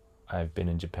I've been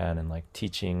in Japan and like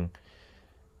teaching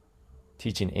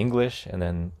English and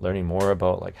then learning more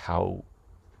about like how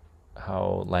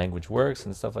language works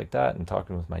and stuff like that, and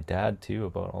talking with my dad too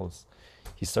about all this.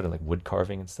 He started like wood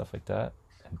carving and stuff like that,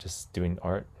 and just doing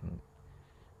art. And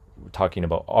we're talking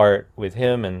about art with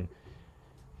him, and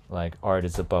like art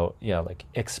is about, yeah, like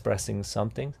expressing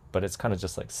something, but it's kind of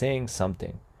just like saying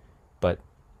something. But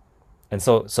and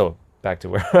so back to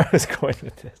where I was going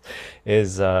with this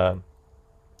is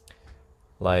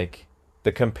like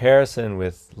the comparison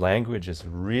with language is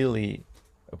really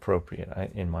appropriate,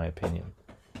 in my opinion,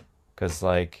 because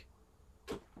like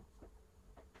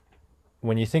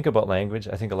when you think about language,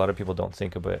 I think a lot of people don't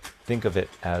think of it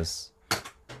as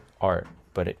art,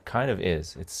 but it kind of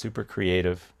is. It's super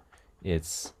creative.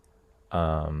 It's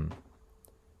um,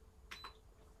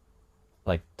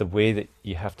 like the way that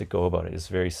you have to go about it is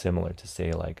very similar to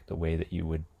say like the way that you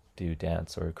would do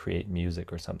dance or create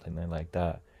music or something like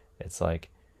that. It's like,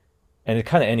 and it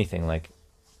kind of anything like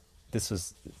this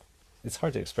was. It's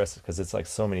hard to express it because it's like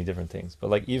so many different things. But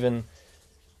like even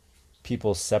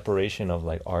people's separation of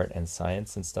like art and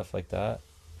science and stuff like that,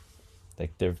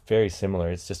 Like they're very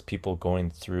similar. It's just people going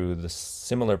through the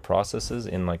similar processes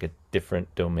in like a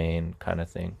different domain kind of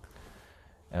thing.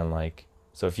 And like,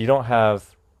 so if you don't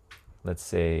have, let's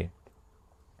say,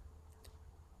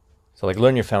 so like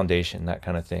learn your foundation, that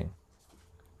kind of thing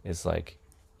is like,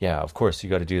 yeah, of course you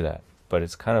got to do that. But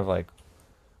it's kind of like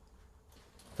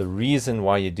the reason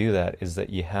why you do that is that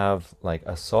you have like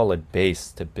a solid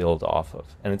base to build off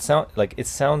of. And it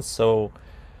sounds so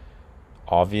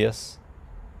obvious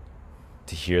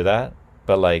to hear that,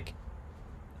 but like,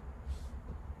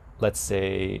 let's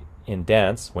say in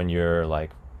dance, when you're like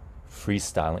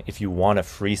freestyling, if you want to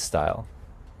freestyle,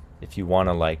 if you want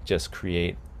to like just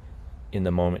create in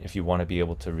the moment, if you want to be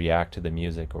able to react to the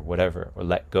music or whatever, or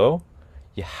let go,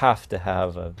 you have to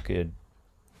have a good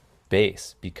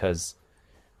base, because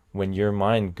when your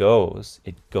mind goes,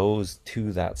 it goes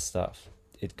to that stuff.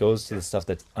 It goes to the stuff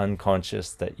that's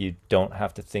unconscious that you don't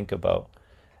have to think about.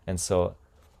 And so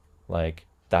like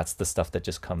that's the stuff that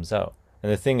just comes out.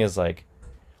 And the thing is, like,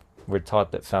 we're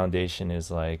taught that foundation is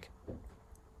like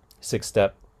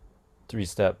 6-step,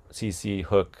 3-step, CC,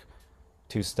 hook,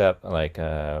 2-step, like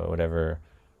whatever,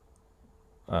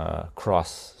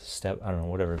 cross step, I don't know,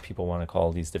 whatever people want to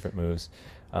call these different moves,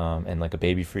 and like a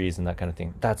baby freeze and that kind of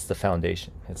thing. That's the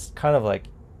foundation. It's kind of like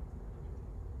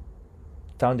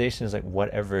foundation is like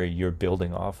whatever you're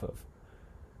building off of.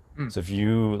 So if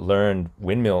you learned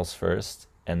windmills first,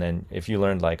 and then if you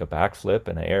learned like a backflip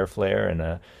and an air flare and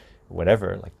a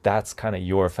whatever, like that's kind of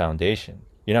your foundation.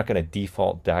 You're not going to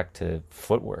default back to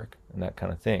footwork and that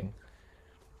kind of thing.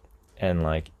 And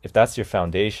like if that's your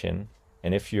foundation,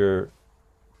 and if you're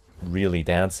really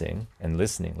dancing and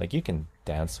listening, like you can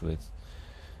dance with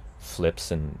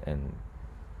flips and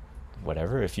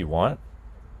whatever if you want.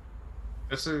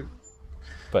 That's a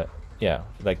But yeah,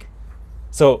 like,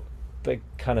 so like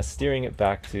kind of steering it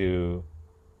back to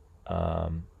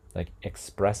like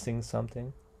expressing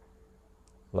something,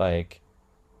 like,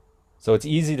 so it's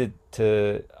easy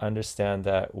to understand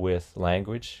that with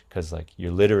language, because like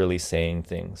you're literally saying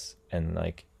things, and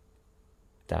like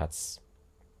those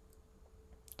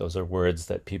are words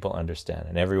that people understand,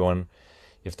 and everyone,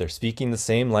 if they're speaking the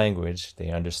same language, they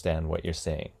understand what you're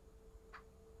saying,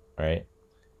 right?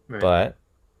 right. But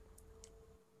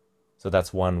so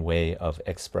that's one way of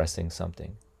expressing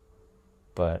something.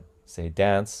 But say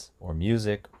dance or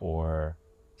music or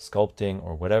sculpting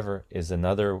or whatever is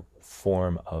another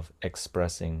form of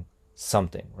expressing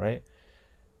something, right?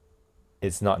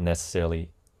 It's not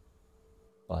necessarily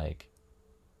like,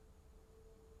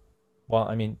 well,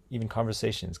 I mean, even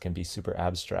conversations can be super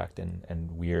abstract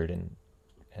and weird and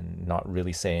not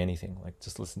really say anything. Like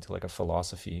just listen to like a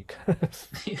philosophy kind of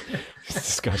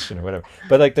discussion or whatever.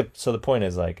 But like the point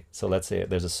is like, so let's say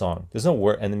there's a song. There's no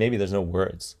word, and maybe there's no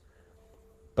words.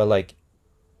 But like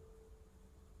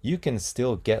you can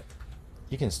still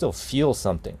feel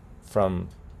something from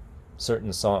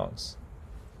certain songs.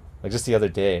 Like just the other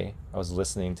day, I was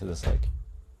listening to this, like,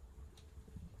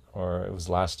 or it was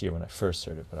last year when I first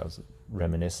heard it, but I was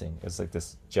reminiscing. It's like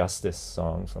this Justice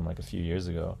song from like a few years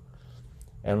ago.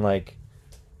 And like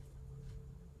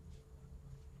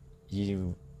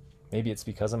maybe it's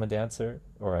because I'm a dancer,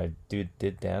 or I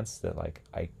did dance, that like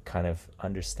I kind of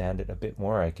understand it a bit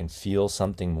more. I can feel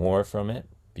something more from it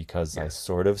because I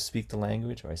sort of speak the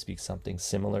language, or I speak something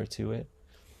similar to it.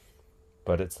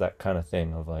 But it's that kind of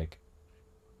thing of like,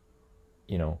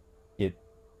 it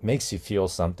makes you feel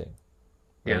something,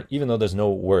 right? Yeah. Even though there's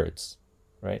no words,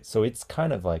 right? So it's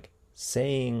kind of like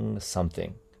saying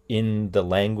something in the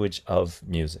language of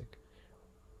music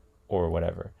or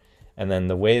whatever. And then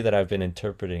the way that I've been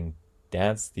interpreting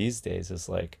dance these days is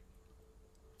like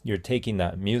you're taking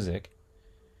that music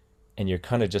and you're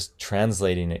kind of just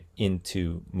translating it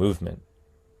into movement.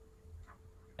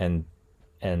 And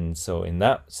so in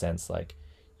that sense, like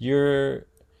you're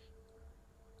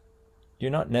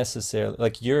not necessarily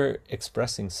like, you're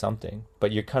expressing something,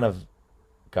 but you're kind of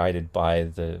guided by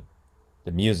the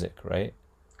music, right?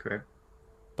 Correct.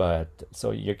 But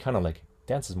so you're kind of like,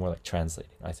 dance is more like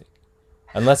translating, I think,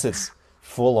 unless it's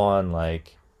full on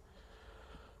like,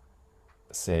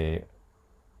 say,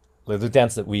 like the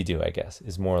dance that we do, I guess,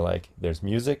 is more like there's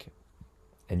music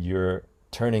and you're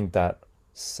turning that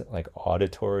like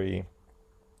auditory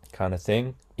kind of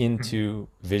thing into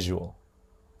visual.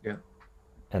 Yeah.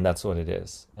 And that's what it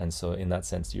is. And so in that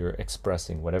sense, you're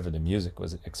expressing whatever the music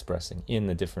was expressing in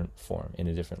a different form, in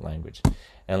a different language.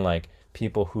 And like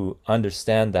people who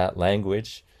understand that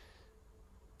language,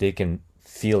 they can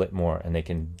feel it more, and they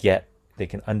can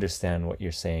understand what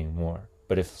you're saying more.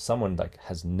 But if someone like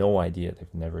has no idea,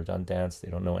 they've never done dance, they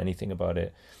don't know anything about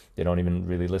it, they don't even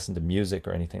really listen to music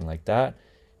or anything like that,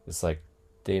 it's like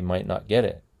they might not get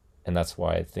it. And that's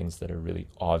why things that are really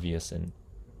obvious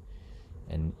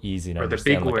and easy to Or the understand,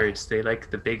 big like words. They like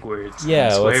the big words and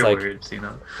yeah, well, it's swear like, words, you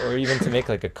know. or even to make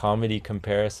like a comedy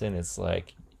comparison, it's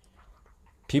like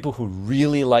people who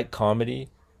really like comedy,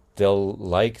 they'll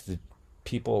like the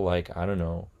people like, I don't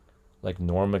know, like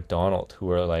Norm Macdonald,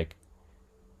 who are like,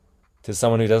 to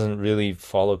someone who doesn't really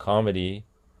follow comedy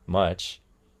much,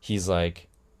 he's like,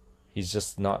 he's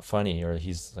just not funny, or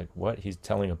he's like, what? He's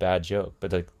telling a bad joke.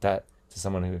 But like that, to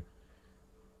someone who,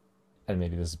 and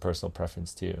maybe this is personal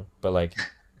preference too, but like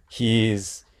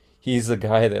he's the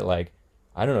guy that like,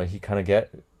 I don't know, he kind of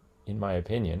get, in my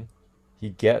opinion, he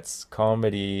gets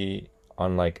comedy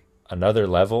on like another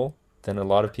level than a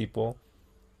lot of people.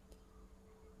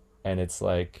 And it's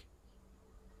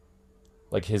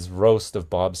like his roast of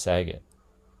Bob Saget.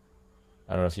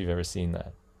 I don't know if you've ever seen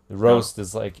that. The No. roast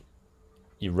is like,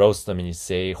 you roast them and you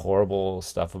say horrible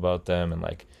stuff about them, and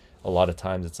like a lot of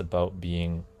times it's about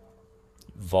being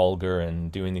vulgar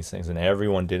and doing these things, and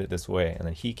everyone did it this way. And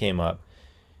then he came up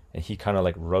and he kind of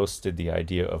like roasted the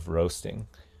idea of roasting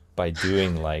by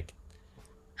doing like,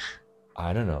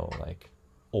 I don't know, like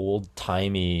old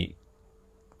timey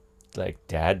like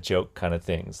dad joke kind of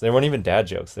things. They weren't even dad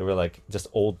jokes, they were like just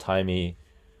old timey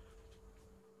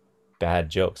bad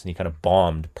jokes, and he kind of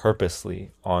bombed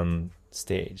purposely on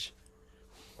stage.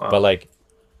 But Wow. like,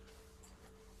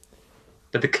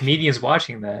 But the comedians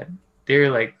watching that,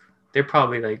 they're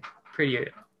probably like pretty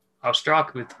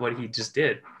awestruck with what he just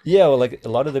did. yeah, well, like a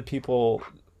lot of the people,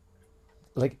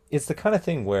 like it's the kind of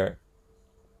thing where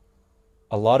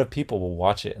a lot of people will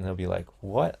watch it and they'll be like,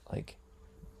 what? Like,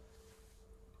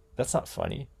 that's not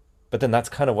funny. But then that's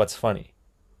kind of what's funny.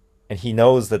 And he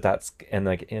knows that that's, and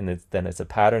like, and it's, then it's a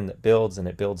pattern that builds and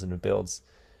it builds and it builds.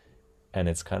 And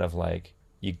it's kind of like,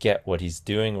 you get what he's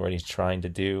doing or what he's trying to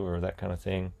do or that kind of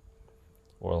thing.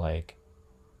 Or like,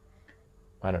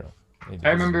 I don't know. Maybe I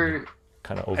this is me remember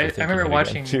kind of I overthinking remember it again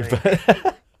watching too, like but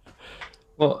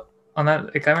well on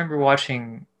that like I remember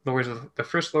watching the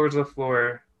first Lords of the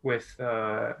Floor with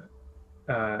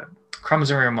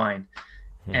Crumbs and Remind.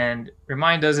 hmm, And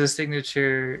Remind does his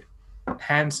signature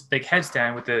hands like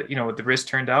headstand with the with the wrist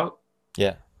turned out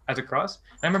yeah, as a cross.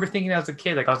 And I remember thinking as a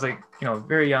kid, like I was like,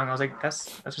 very young, I was like,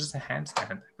 that's just a handstand.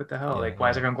 Like, what the hell? yeah, Like, why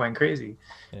is yeah, everyone going crazy?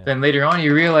 yeah. Then later on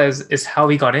you realize it's how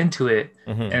he got into it,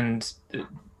 Hmm.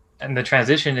 and the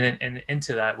transition and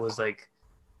into that was like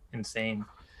insane,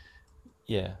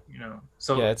 Yeah. Yeah,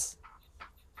 So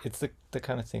it's the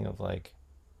kind of thing of like,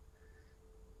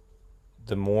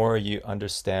 the more you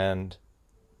understand,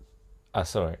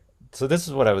 sorry. So this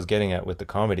is what I was getting at with the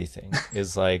comedy thing,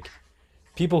 is like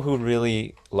people who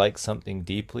really like something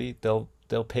deeply, they'll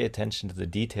pay attention to the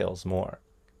details more.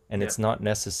 And yeah. it's not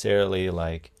necessarily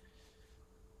like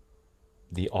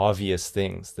the obvious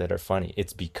things that are funny.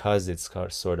 It's because it's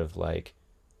got sort of like,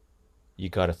 you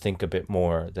got to think a bit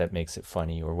more that makes it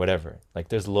funny or whatever. Like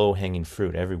there's low hanging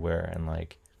fruit everywhere, and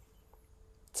like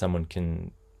someone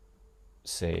can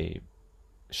say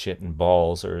shit and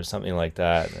balls or something like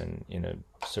that, and in a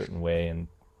certain way, and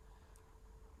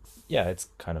yeah, it's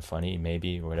kind of funny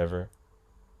maybe or whatever.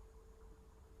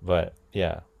 But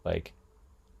yeah, like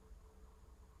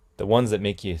the ones that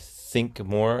make you think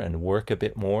more and work a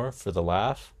bit more for the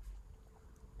laugh,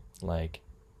 like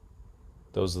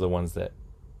those are the ones that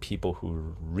people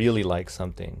who really like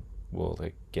something will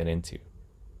like get into,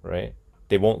 right?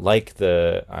 They won't like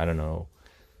the, I don't know,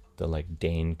 the like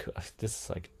Dane this is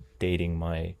like dating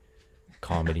my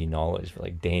comedy knowledge,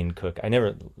 like Dane Cook. I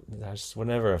just was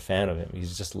never a fan of him.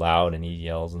 He's just loud and he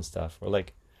yells and stuff. Or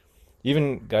like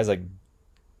even guys like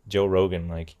Joe Rogan,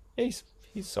 like yeah,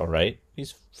 he's all right.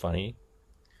 He's funny,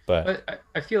 but But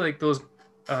I feel like those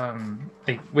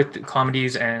like with the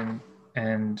comedies and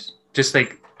just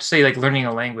like say like learning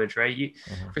a language, right?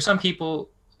 mhm. For some people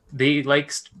they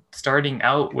like starting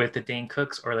out with the Dane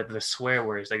Cooks or like the swear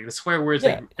words. Like the swear words,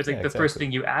 like Yeah, it's yeah, like the first exactly.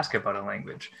 thing you ask about a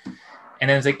language, and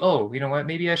then it's like, oh, you know what?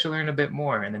 Maybe I should learn a bit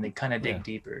more, and then they kind of Yeah, dig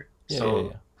deeper. yeah, yeah,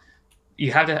 So yeah,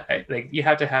 you have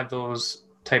to have those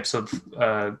types of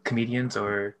comedians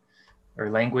or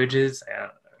languages,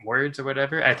 words or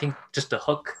whatever. I think just to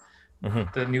hook hmm,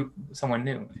 the new someone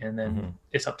new, and then hmm,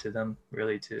 it's up to them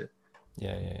really to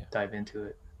yeah, yeah, yeah. dive into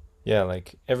it. Yeah,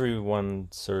 like everyone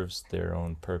serves their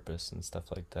own purpose and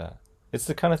stuff like that. It's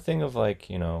the kind of thing of like,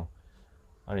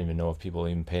 I don't even know if people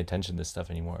even pay attention to this stuff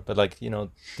anymore. But like, the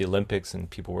Olympics, and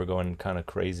people were going kind of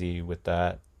crazy with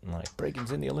that, and like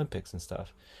breaking's in the Olympics and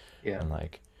stuff. Yeah. And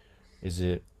like, is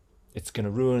it's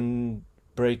gonna ruin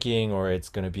breaking, or it's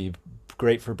gonna be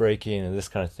great for breaking and this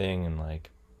kind of thing. And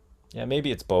like, yeah,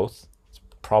 maybe it's both. It's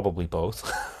probably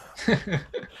both.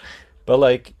 But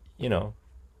like,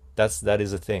 that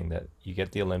is a thing that you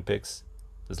get the Olympics.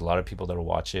 There's a lot of people that'll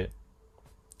watch it.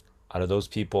 Out of those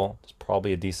people, there's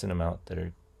probably a decent amount that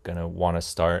are gonna want to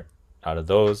start. Out of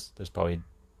those, there's probably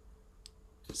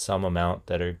some amount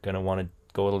that are gonna want to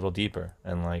go a little deeper,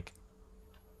 and like,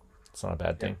 it's not a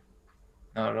bad thing.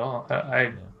 Not at all.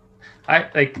 Yeah. I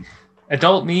like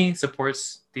adult me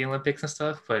supports the Olympics and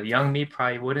stuff, but young me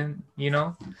probably wouldn't, you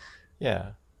know?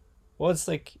 Yeah. Well, it's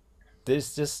like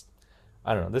there's just,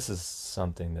 I don't know. This is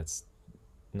something that's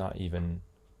not even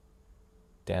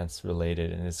dance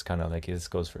related, and it's kind of like this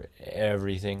goes for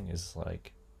everything. Is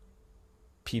like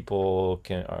people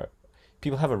can are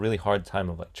people have a really hard time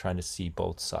of like trying to see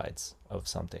both sides of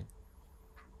something,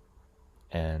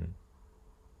 and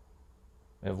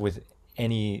with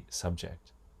any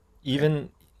subject, even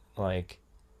like,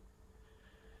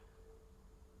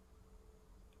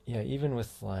 yeah, even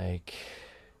with like,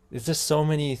 there's just so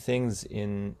many things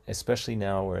in, especially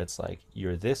now, where it's like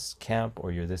you're this camp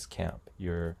or you're this camp,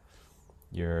 you're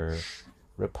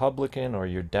Republican or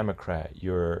you're Democrat,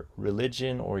 you're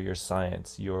religion or you're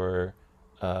science, you're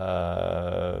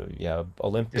yeah, There's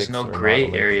Olympics no or not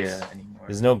gray area Olympics. anymore.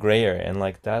 There's no gray area, and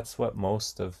like that's what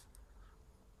most of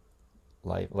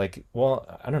life, like,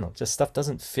 well, I don't know, just stuff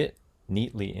doesn't fit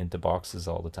neatly into boxes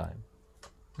all the time.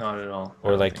 Not at all, I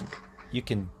Or don't like, think. you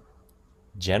can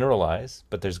generalize,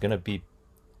 but there's gonna be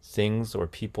things or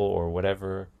people or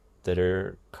whatever that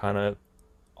are kind of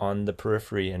on the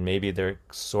periphery, and maybe they're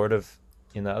sort of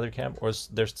in the other camp, or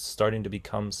they're starting to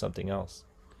become something else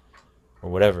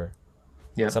or whatever,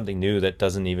 Yeah. something new that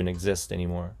doesn't even exist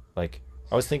anymore. Like,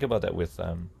 I was thinking about that with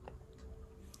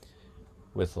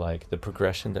like the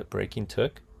progression that breaking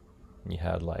took. You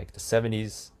had like the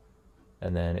 70s,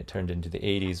 and then it turned into the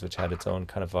 80s, which had its own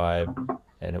kind of vibe,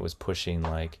 and it was pushing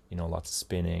like, lots of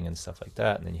spinning and stuff like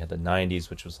that. And then you had the 90s,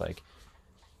 which was like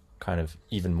kind of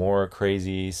even more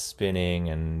crazy spinning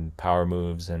and power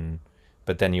moves, and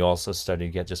but then you also started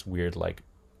to get just weird like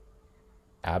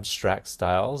abstract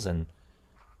styles, and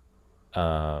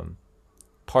um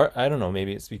part, I don't know,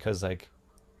 maybe it's because like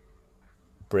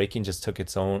breaking just took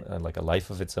its own like a life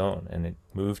of its own, and it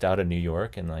moved out of New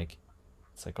York, and like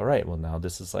it's like, all right, well, now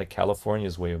this is like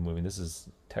California's way of moving, this is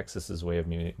Texas's way of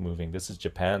moving, this is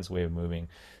Japan's way of moving,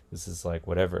 this is like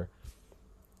whatever.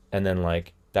 And then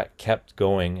like that kept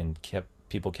going, and kept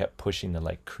people kept pushing the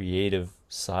like creative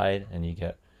side, and you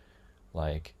get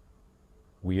like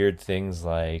weird things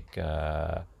like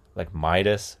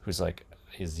Midas, who's like,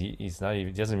 he's not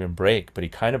even, he doesn't even break, but he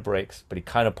kind of breaks, but he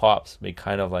kind of pops, but he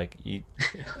kind of like he's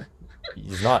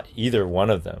not either one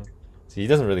of them, so he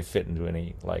doesn't really fit into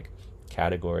any like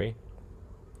category.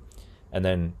 And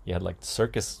then you had like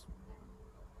circus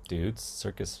dudes,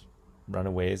 circus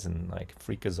runaways, and like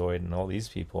Freakazoid and all these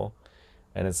people,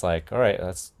 and it's like, all right,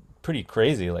 that's pretty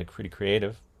crazy, like pretty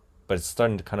creative, but it's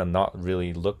starting to kind of not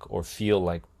really look or feel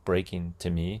like breaking to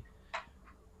me.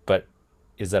 But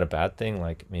is that a bad thing?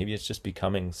 Like, maybe it's just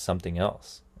becoming something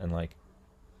else, and like,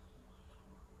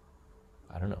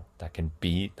 I don't know, that can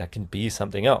be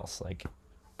something else. Like,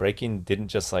 breaking didn't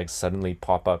just like suddenly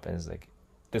pop up and it's like,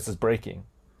 this is breaking.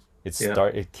 Yeah.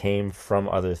 It came from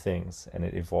other things, and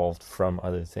it evolved from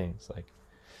other things. Like,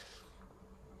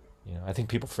 I think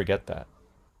people forget that.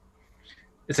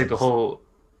 It's They like the just, whole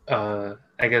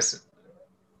I guess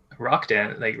rock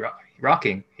dance, like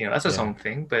rocking, that's its yeah, own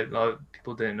thing, but a lot of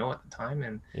people didn't know at the time,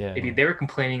 and yeah, maybe yeah, they were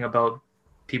complaining about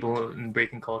people in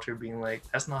breaking culture being like,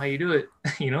 that's not how you do it,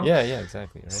 yeah, yeah,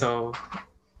 exactly, right. So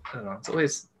I don't know, it's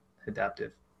always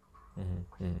adaptive.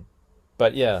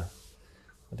 But yeah,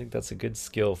 I think that's a good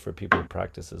skill for people to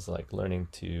practice, is like learning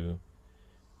to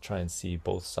try and see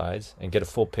both sides and get a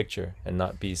full picture, and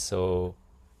not be so.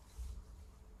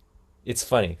 It's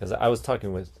funny because I was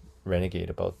talking with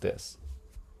Renegade about this,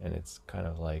 and it's kind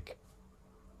of like,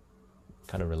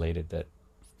 kind of related, that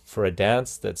for a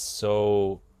dance that's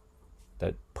so,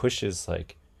 that pushes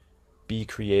like, be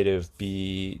creative,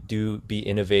 be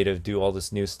innovative, do all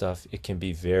this new stuff, it can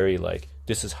be very like,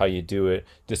 this is how you do it,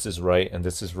 this is right and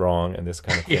this is wrong, and this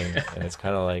kind of thing. Yeah. And it's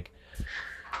kind of like,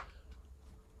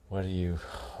 what are you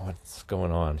what's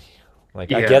going on?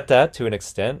 Like, I Yeah. get that to an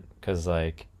extent, because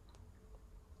like,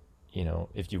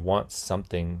 if you want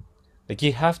something, like,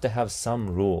 you have to have some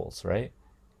rules, right?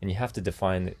 And you have to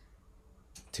define it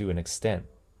to an extent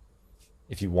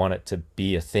if you want it to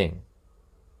be a thing.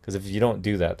 Because if you don't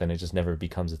do that, then it just never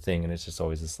becomes a thing, and it's just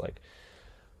always this like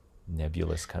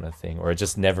nebulous kind of thing, or it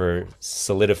just never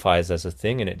solidifies as a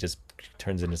thing, and it just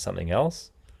turns into something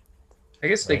else, I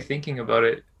guess, like, right? thinking about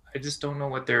it, I just don't know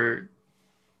what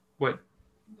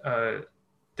uh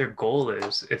their goal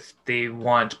is, if they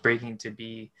want breaking to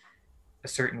be a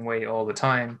certain way all the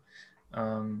time.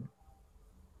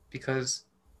 Because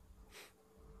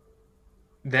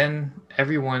then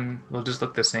everyone will just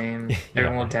look the same.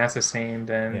 Everyone will right. dance the same.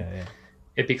 Then Yeah,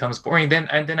 it becomes boring. Then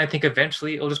I think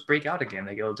eventually it'll just break out again.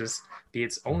 Like it'll just be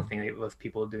its own mm, thing with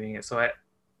people doing it. So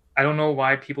I don't know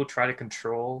why people try to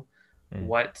control mm,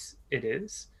 what it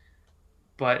is,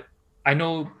 but I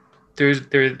know there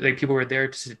like people were there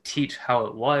to teach how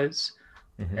it was,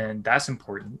 mm-hmm, and that's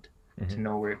important mm-hmm. to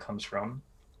know where it comes from.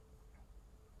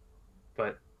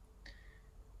 But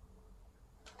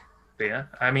yeah,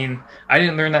 I mean, I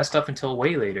didn't learn that stuff until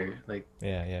way later. Like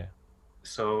Yeah, yeah.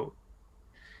 so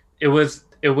it was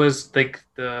like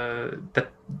the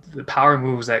power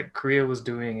moves that Korea was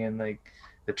doing and like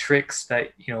the tricks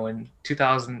that in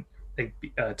 2000 like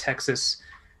Texas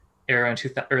era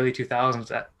and early 2000s,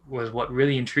 that was what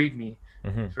really intrigued me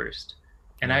Mm-hmm. first.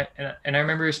 And Yeah. I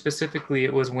remember specifically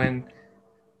it was when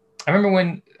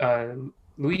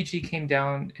Luigi came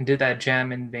down and did that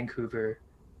jam in Vancouver.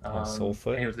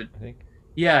 Soulfoot, And it was I think.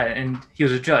 yeah, and he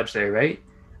was a judge there, right?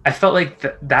 I felt like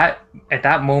that at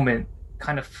that moment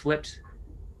kind of flipped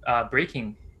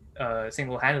breaking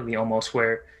single-handedly almost,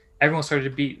 where everyone started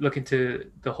to be looking to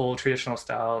the whole traditional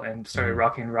style and started Mm-hmm.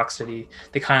 rocking Rocksteady.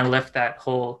 They kind of left that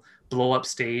whole blow up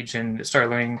stage and started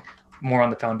learning more on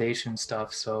the foundation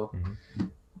stuff. So Mm-hmm.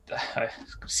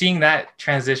 seeing that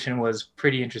transition was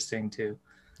pretty interesting too.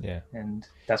 Yeah. And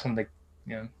that's when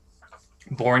you know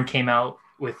Born came out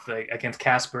with like against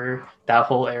Casper, that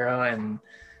whole era. And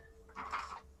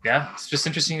yeah, it's just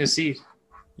interesting to see.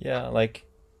 Yeah, like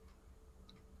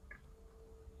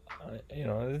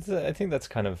I think that's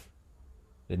kind of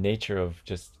the nature of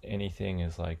just anything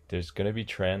is like there's gonna be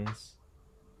trends,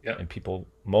 Yeah. and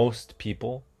most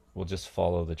people will just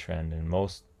follow the trend, and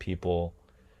most people,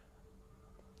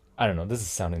 I don't know, this is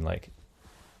sounding like,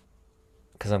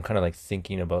 because I'm kind of like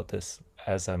thinking about this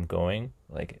as I'm going,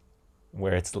 like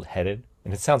where it's headed,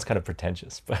 and it sounds kind of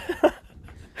pretentious, but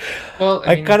Well,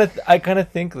 I I mean, kind of I kind of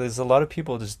think there's a lot of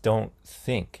people just don't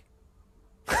think.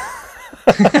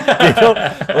 They don't,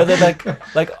 well, they're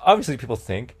like obviously people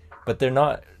think, but they're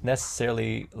not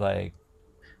necessarily like,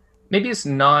 maybe it's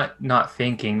not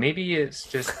thinking. Maybe it's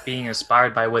just being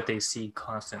inspired by what they see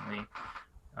constantly.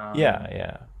 yeah, Um,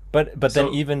 yeah. But then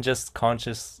so even just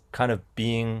conscious, kind of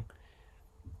being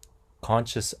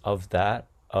conscious of that,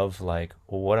 of like,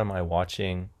 well, what am I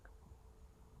watching,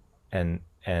 and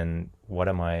what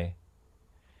am I,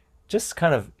 just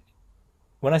kind of,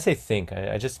 when I say think,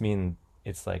 I just mean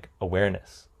it's like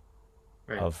awareness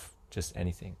right, of just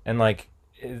anything. And like,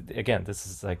 again, this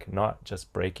is like not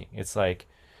just breaking. It's like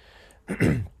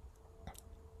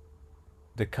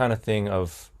the kind of thing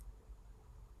of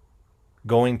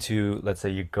going to, let's say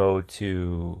you go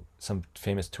to some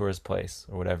famous tourist place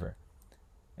or whatever,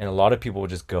 and a lot of people will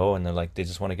just go and they're like, they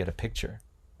just want to get a picture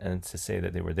and to say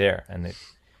that they were there, and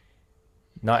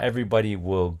not everybody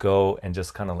will go and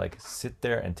just kind of like sit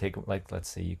there and take, like, let's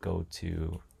say you go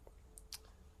to,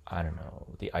 I don't know,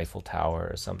 the Eiffel Tower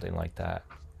or something like that.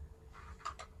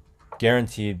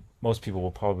 Guaranteed most people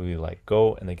will probably like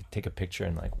go and they can take a picture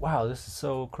and like, wow, this is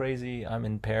so crazy, I'm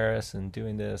in Paris and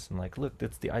doing this, and like, look,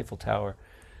 that's the Eiffel Tower.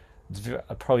 It's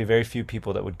probably very few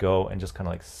people that would go and just kind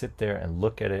of like sit there and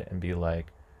look at it and be like,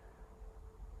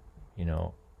 you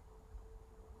know,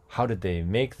 how did they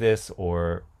make this,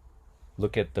 or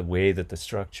look at the way that the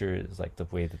structure is, like the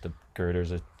way that the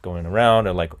girders are going around,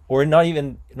 or like, or not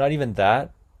even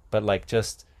that, but like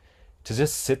just to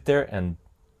just sit there and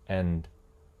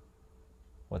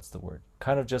what's the word,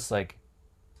 kind of just like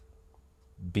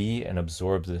be and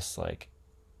absorb this like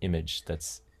image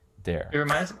that's there.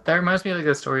 that reminds me of like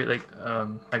a story like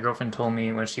my girlfriend told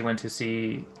me when she went to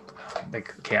see,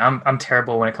 like, okay, I'm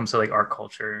terrible when it comes to like art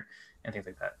culture and things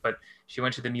like that, but she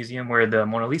went to the museum where the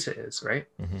Mona Lisa is, right?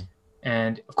 Mm-hmm.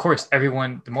 And of course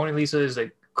everyone, the Mona Lisa is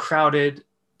like crowded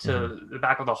Mm-hmm. to the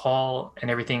back of the hall and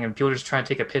everything, and people just trying to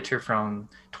take a picture from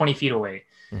 20 feet away.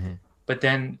 Mm-hmm. But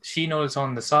then she noticed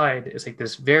on the side is like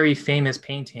this very famous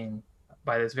painting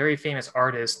by this very famous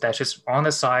artist that's just on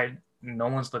the side, no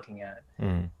one's looking at.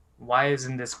 Mm-hmm. Why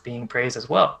isn't this being praised as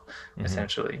well, Mm-hmm.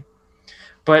 essentially?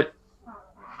 But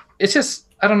it's just,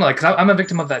 I don't know, like, 'cause I'm a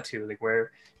victim of that too, like where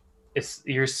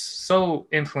you're so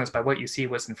influenced by what you see,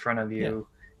 what's in front of Yeah. you.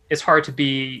 It's hard to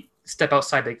be step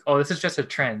outside, like, oh, this is just a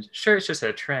trend. Sure, it's just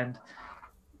a trend,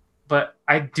 but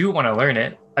I do want to learn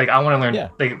it. Like, I want to learn, Yeah.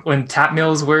 like when tap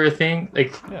mills were a thing,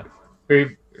 like, Yeah.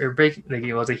 or break, like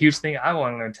it was a huge thing. I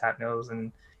want to learn tap mills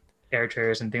and air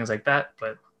trays and things like that.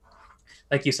 But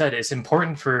like you said, it's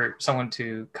important for someone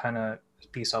to kind of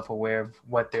be self-aware of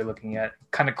what they're looking at,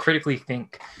 kind of critically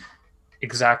think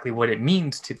exactly what it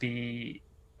means to be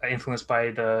influenced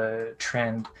by the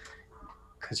trend,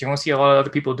 because you won't see a lot of other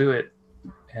people do it,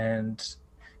 and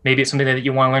maybe it's something that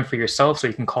you want to learn for yourself, so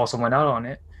you can call someone out on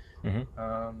it.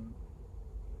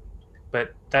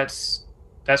 But that's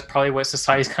probably what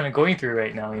society's kind of going through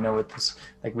right now, with this,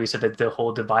 like we said, the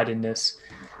whole dividedness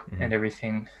and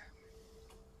everything.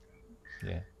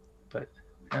 Yeah. But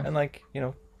and like,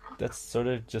 that's sort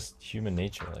of just human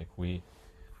nature. Like we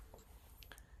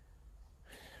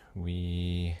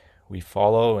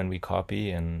follow and we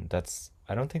copy, and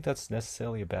I don't think that's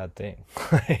necessarily a bad thing.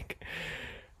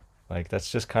 like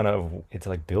that's just kind of, it's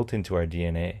like built into our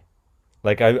DNA.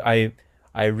 Like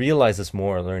I realize this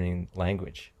more learning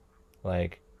language.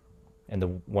 Like,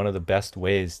 and one of the best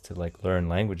ways to like learn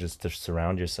language is to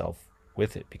surround yourself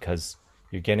with it, because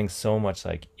you're getting so much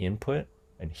like input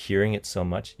and hearing it so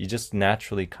much, you just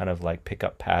naturally kind of like pick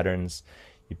up patterns,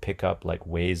 you pick up like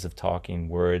ways of talking,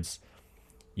 words.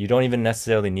 You don't even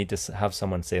necessarily need to have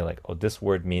someone say like, oh, this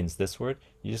word means this word.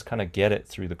 You just kind of get it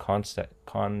through the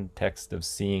context of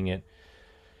seeing it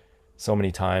so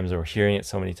many times or hearing it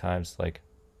so many times. Like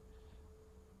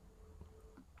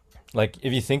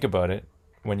if you think about it,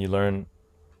 when you're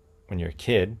a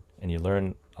kid and you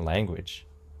learn a language,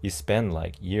 you spend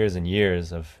like years and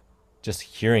years of just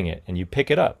hearing it, and you pick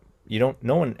it up. No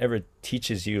one ever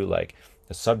teaches you like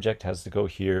the subject has to go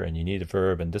here and you need a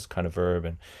verb and this kind of verb,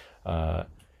 and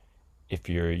if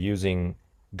you're using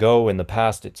go in the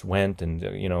past, it's went, and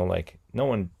like no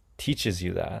one teaches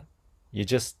you that. You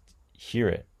just hear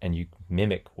it and you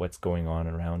mimic what's going on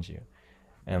around you.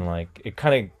 And like it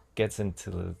kind of gets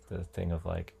into the thing of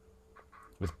like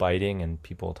with biting and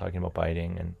people talking about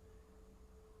biting, and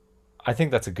I think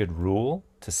that's a good rule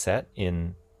to set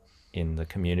in the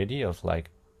community of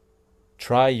like,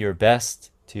 try your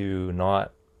best to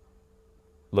not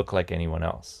look like anyone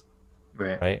else,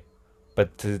 right?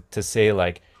 But to say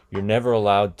like you're never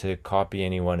allowed to copy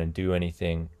anyone and do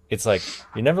anything, it's like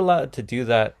you're never allowed to do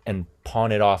that and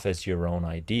pawn it off as your own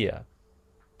idea.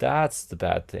 That's the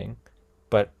bad thing.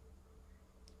 But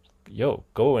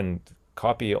go and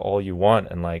copy all you want,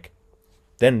 and like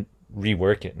then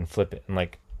rework it and flip it. And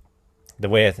like the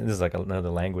way I think, this is like another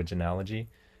language analogy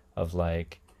of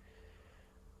like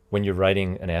when you're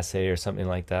writing an essay or something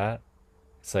like that,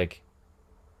 it's like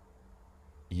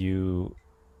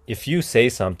if you say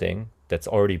something that's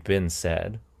already been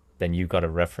said, then you got to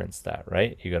reference that,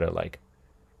 right? You got to like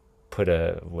put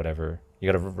you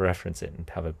got to reference it and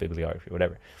have a bibliography,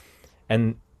 whatever.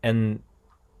 And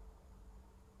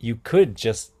you could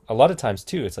just, a lot of times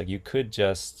too, it's like you could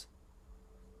just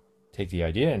take the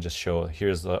idea and just show,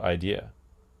 here's the idea.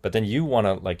 But then you want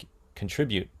to like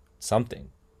contribute something.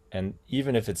 And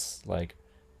even if it's like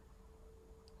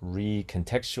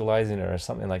recontextualizing it or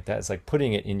something like that, it's like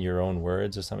putting it in your own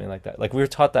words or something like that. Like we were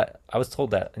taught that, I was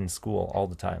told that in school all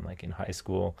the time, like in high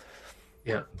school.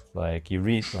 Yeah. Like you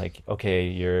read, like, okay,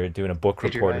 you're doing a book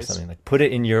report or something, like put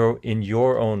it in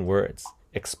your own words,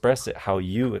 express it how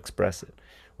you express it.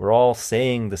 We're all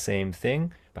saying the same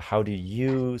thing, but how do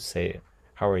you say it?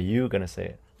 How are you going to say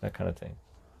it? That kind of thing.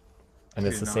 And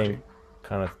it's the same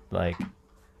kind of like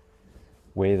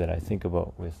way that I think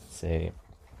about with, say,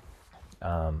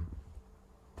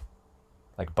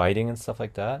 like biting and stuff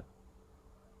like that.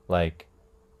 Like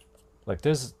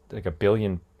there's like a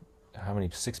billion, how many,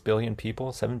 6 billion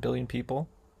people, 7 billion people,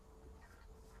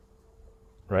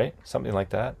 right? Something like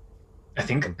that. I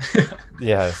think.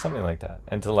 Yeah, something like that.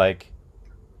 And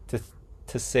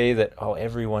to say that, oh,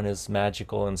 everyone is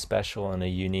magical and special and a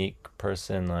unique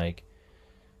person, like,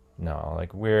 no,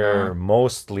 like we're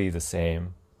mostly the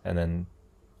same. And then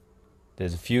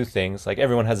there's a few things, like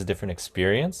everyone has a different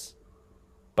experience,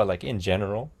 but like in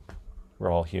general, we're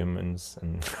all humans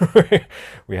and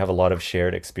we have a lot of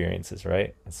shared experiences,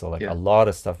 right? And so like a lot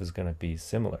of stuff is going to be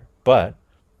similar, but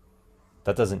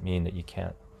that doesn't mean that you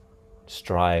can't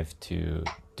strive to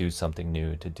do something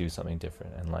new, to do something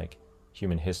different. And like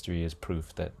human history is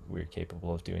proof that we're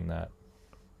capable of doing that.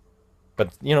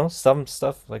 But some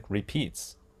stuff like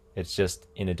repeats. It's just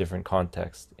in a different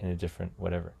context, in a different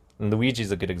whatever. And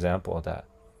Luigi's a good example of that,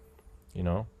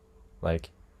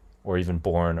 like, or even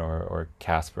Born or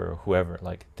Casper or whoever,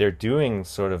 like they're doing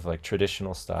sort of like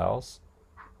traditional styles.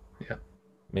 Yeah.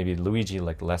 Maybe Luigi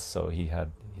like less so.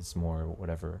 He's more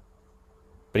whatever,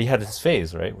 but he had his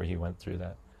phase, right, where he went through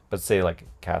that. But say like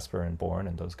Casper and Born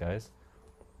and those guys,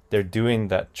 they're doing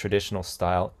that traditional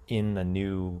style in a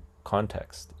new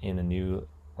context, in a new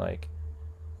like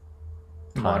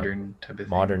modern type of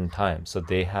modern time. So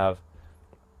they have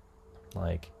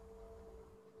like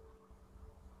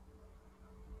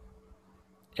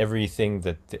everything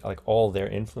that like all their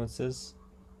influences,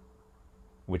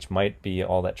 which might be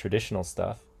all that traditional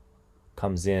stuff,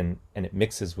 comes in and it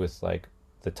mixes with like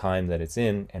the time that it's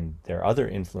in and their other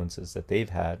influences that they've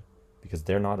had, because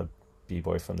they're not a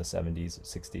b-boy from the 70s or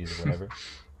 60s or whatever.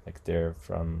 Like they're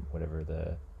from whatever,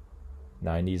 the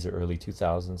 90s or early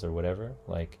 2000s or whatever.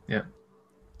 Like, Yeah.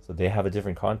 so they have a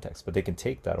different context, but they can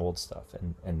take that old stuff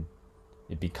and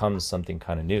it becomes something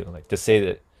kind of new. Like to say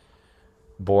that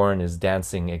Born is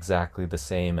dancing exactly the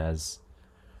same as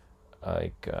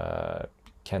like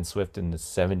Ken Swift in the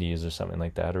 70s or something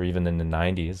like that, or even in the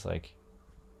 90s, like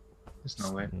There's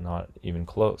no way. not even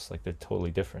close. Like they're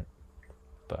totally different.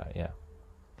 But yeah,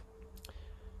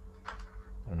 I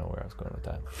don't know where I was going with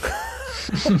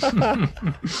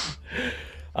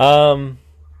that.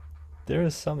 There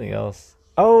was something else.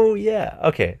 Oh yeah,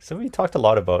 okay, so we talked a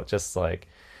lot about just like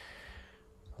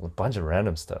a bunch of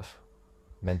random stuff,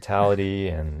 mentality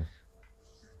and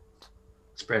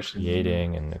Expression.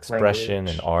 creating and expression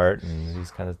Language. and art and these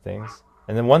kind of things.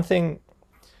 And then one thing,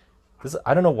 this,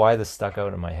 I don't know why this stuck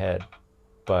out in my head,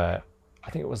 but I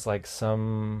think it was like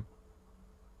some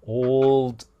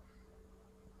old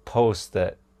post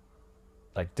that,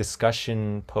 like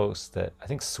discussion post that I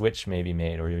think Switch maybe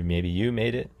made, or maybe you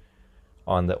made it,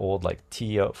 on the old like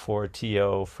TO, for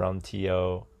TO, from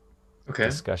TO Okay.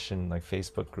 discussion like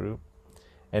Facebook group.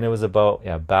 And it was about,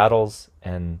 yeah, battles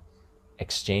and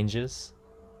exchanges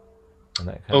and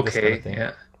that kind of, this kind Okay. of thing.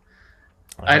 Yeah.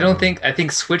 I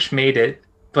think Switch made it,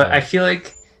 but Yeah. I feel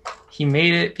like he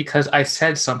made it because I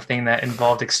said something that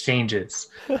involved exchanges.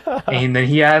 And then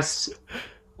he asked,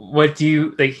 what do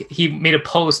you like? He made a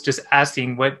post just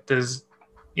asking, what does,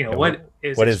 Yeah, what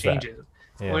is what is that? exchanges?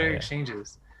 Yeah, What are yeah.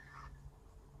 exchanges?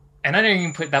 And I didn't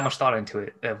even put that much thought into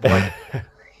it. Of what,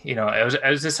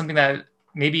 it was just something that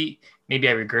maybe I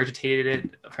regurgitated it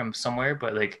from somewhere,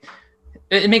 but like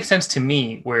it makes sense to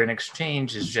me where an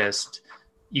exchange is just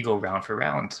you go round for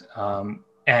round.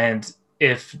 And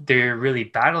if they're really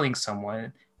battling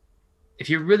someone,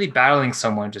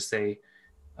 just say,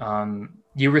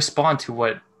 you respond to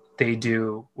what they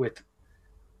do with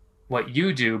what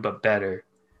you do, but better.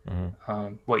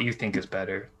 What you think is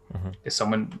better. It's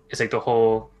like the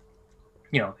whole,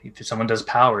 if someone does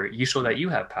power, you show that you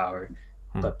have power,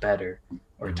 but better,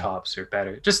 or tops, or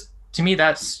better. Just to me,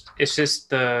 it's just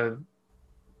the,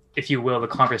 if you will, the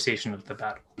conversation of the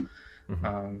battle.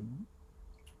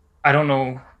 I don't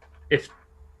know if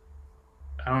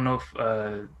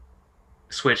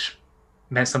Switch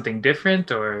meant something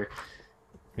different, or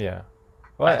Yeah.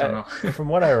 Well, I don't know. From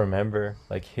what I remember,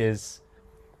 like his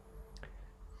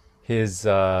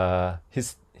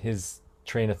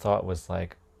train of thought was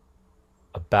like,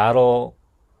 a battle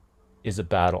is a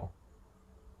battle.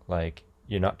 Like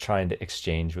you're not trying to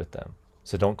exchange with them.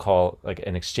 So don't call, like,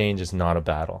 an exchange is not a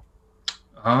battle.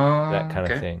 That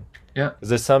kind of thing. Yeah. Because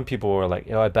there's some people who are like,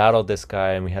 I battled this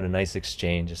guy and we had a nice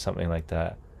exchange or something like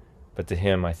that. But to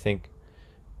him, I think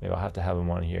maybe I'll have to have him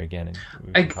on here again. And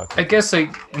we can talk I about guess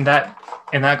like in that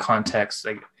context,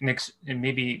 like and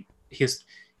maybe he's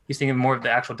thinking more of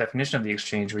the actual definition of the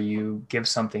exchange, where you give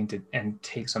something to and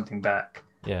take something back.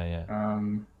 Yeah.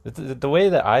 The way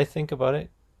that I think about it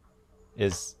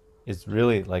is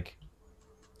really like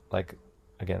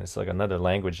again, it's like another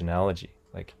language analogy.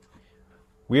 Like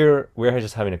we're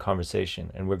just having a conversation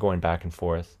and we're going back and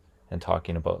forth and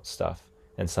talking about stuff.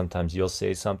 And sometimes you'll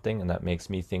say something and that makes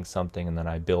me think something, and then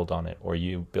I build on it, or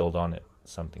you build on it,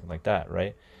 something like that,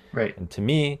 right? Right. And to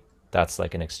me, that's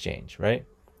like an exchange, right?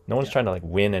 No one's trying to like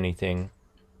win anything,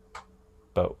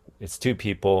 but it's two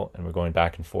people and we're going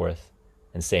back and forth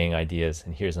and saying ideas,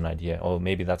 and here's an idea. Oh,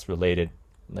 maybe that's related.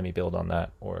 Let me build on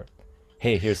that. Or,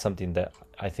 hey, here's something that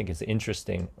I think is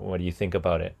interesting. What do you think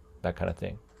about it? That kind of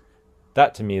thing.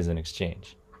 That to me is an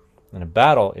exchange. And a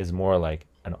battle is more like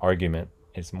an argument.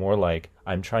 It's more like,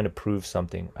 I'm trying to prove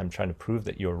something. I'm trying to prove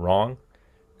that you're wrong,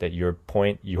 that your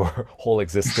whole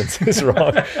existence is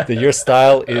wrong, that your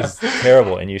style is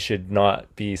terrible and you should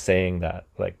not be saying that,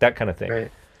 like that kind of thing.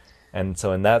 Right. And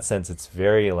so in that sense, it's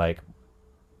very like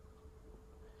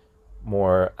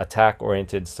more attack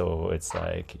oriented. So it's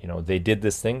like, they did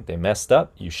this thing, they messed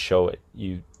up, you show it,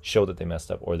 you show that they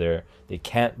messed up, or they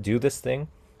can't do this thing,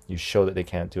 you show that they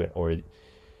can't do it, or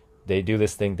they do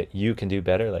this thing that you can do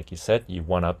better, like you said, you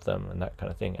one up them, and that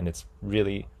kind of thing. And it's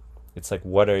really, it's like,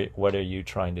 what are you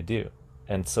trying to do?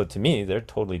 And so to me, they're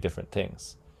totally different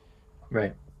things.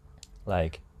 Right.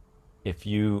 Like if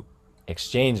you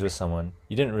exchange with someone,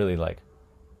 you didn't really like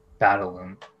battle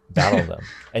them,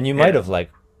 and you might have like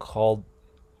called,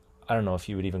 I don't know if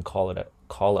you would even call it a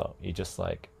call out. You just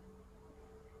like,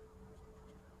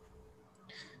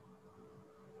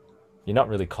 you're not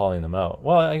really calling them out.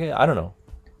 Well, I don't know.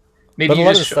 maybe But a you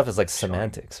lot of just the stuff is like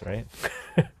semantics, right?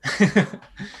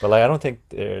 But like I don't think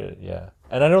they're, yeah.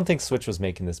 And I don't think Switch was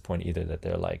making this point either, that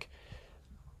they're like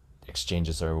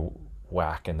exchanges are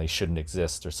whack and they shouldn't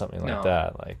exist or something like No,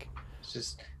 that. Like, it's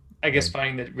just, I guess, like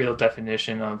finding the real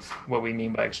definition of what we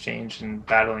mean by exchange and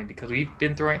battling, because I've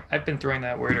been throwing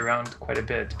that word around quite a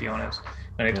bit, to be honest,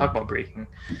 when I yeah. talk about breaking.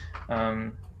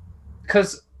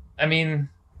 Because I mean,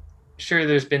 sure,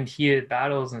 there's been heated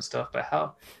battles and stuff, but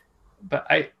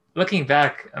looking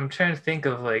back, I'm trying to think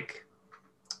of like,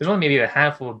 there's only maybe a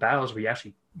handful of battles where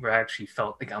I actually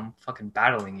felt like I'm fucking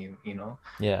battling you, you know?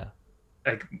 Yeah.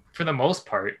 Like, for the most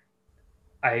part,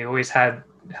 I always have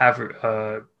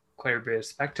quite a bit of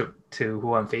respect to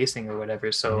who I'm facing or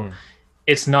whatever. So Mhm.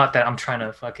 it's not that I'm trying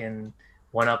to fucking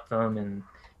one up them and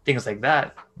things like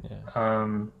that.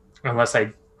 Yeah. Unless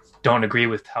I don't agree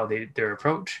with how their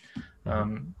approach.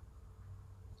 Mhm.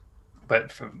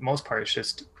 But for the most part, it's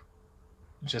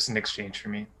just an exchange for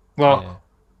me. Well, Yeah.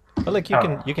 But like I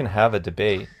don't know. you can have a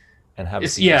debate and have it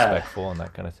It's be yeah, respectful and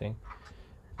that kind of thing.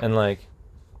 And like,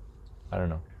 I don't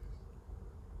know.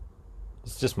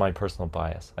 It's just my personal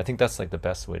bias. I think that's like the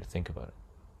best way to think about it.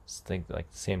 Just think like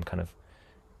the same kind of,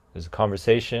 there's a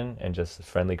conversation and just a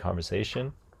friendly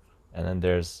conversation, and then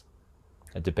there's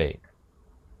a debate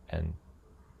and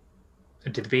a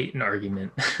debate and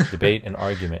argument. debate and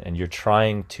argument, and you're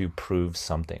trying to prove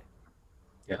something.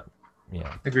 Yeah,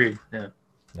 Yeah, agreed. Yeah,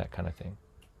 that kind of thing.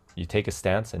 You take a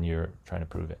stance and you're trying to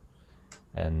prove it.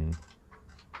 And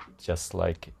just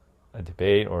like a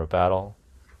debate or a battle,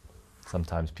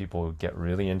 sometimes people get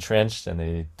really entrenched and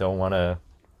they don't want to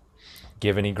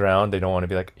give any ground. They don't want to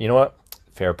be like, you know what,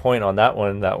 fair point on that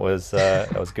one. That was a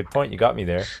good point. You got me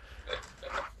there.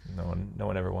 No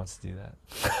one ever wants to do that.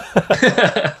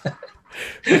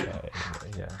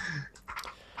 Yeah.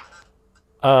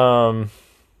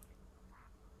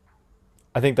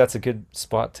 I think that's a good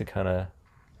spot to kind of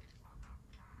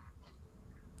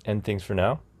end things for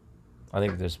now. I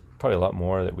think there's probably a lot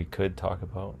more that we could talk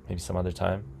about, maybe some other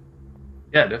time.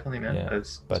 yeah, definitely, man. Yeah,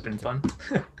 It's but been fun.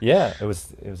 yeah, it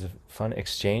was a fun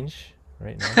exchange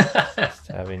right now. Just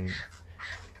having,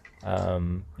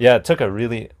 yeah, it took a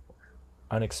really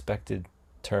unexpected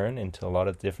turn into a lot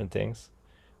of different things,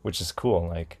 which is cool.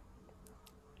 Like,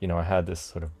 you know, I had this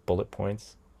sort of bullet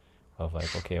points of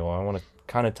like, okay, well, I want to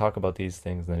kind of talk about these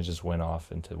things, and then it just went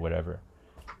off into whatever.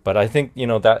 But I think, you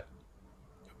know, that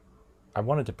I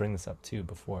wanted to bring this up too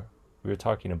before. We were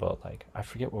talking about like, I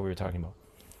forget what we were talking about,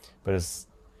 but it's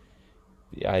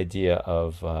the idea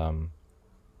of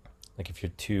like if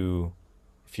you're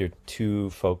too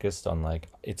focused on like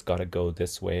it's got to go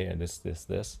this way and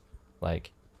this,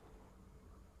 like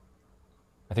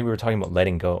I think we were talking about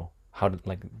letting go, how to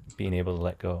like being able to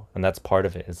let go, and that's part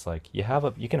of it. It's like you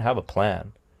can have a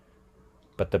plan,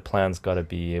 but the plan's got to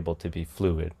be able to be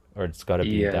fluid, or it's got to be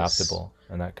Yes. adaptable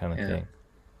and that kind of Yeah. thing.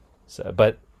 So,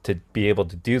 but to be able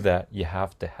to do that, you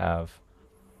have to have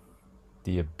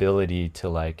the ability to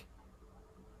like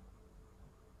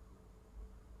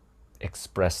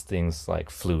express things like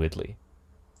fluidly.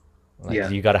 Like Yeah.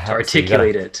 you got to To have, so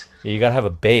articulate it. you got to have a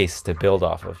base to build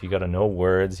off of. You got to know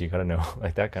words, you got to know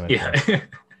like that kind of Yeah. thing.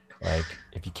 Like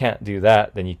if you can't do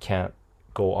that, then you can't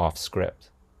go off script.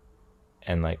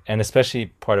 And like, and especially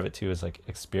part of it too is like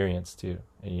experience too.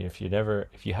 And if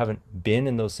you haven't been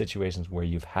in those situations where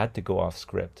you've had to go off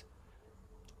script,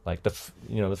 like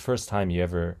you know, the first time you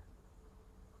ever,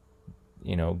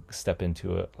 you know, step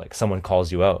into it, like someone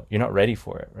calls you out, you're not ready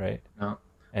for it, right? No. Or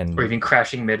And even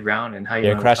crashing mid round and how you yeah,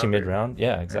 want to crashing mid recover. round,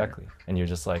 yeah, Yeah. exactly. And you're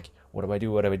just like, what do I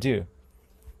do? What do I do?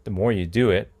 The more you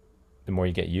do it, the more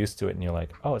you get used to it, and you're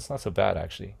like, oh, it's not so bad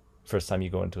actually. First time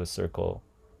you go into a circle,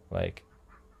 like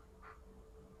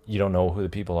you don't know who the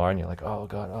people are, and you're like, oh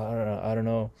god, I don't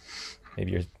know.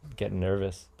 Maybe you're getting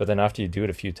nervous, but then after you do it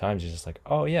a few times, you're just like,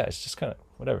 oh yeah, it's just kind of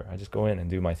whatever. I just go in and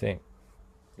do my thing,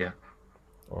 Yeah.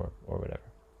 or whatever.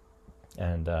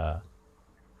 And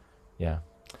yeah,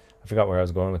 I forgot where I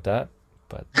was going with that,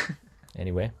 but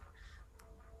anyway,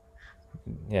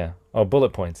 yeah. Oh,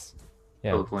 bullet points.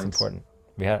 Yeah, Bullet it's points. important.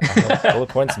 I have bullet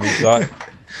points. We've got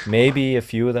maybe a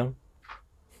few of them.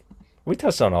 We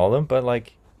touched on all of them, but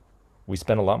like we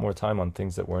spent a lot more time on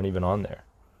things that weren't even on there.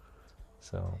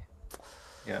 So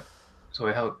Yeah. So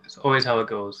it's always how it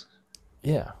goes.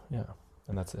 yeah, yeah,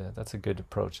 and that's a good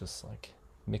approach. Is like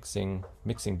mixing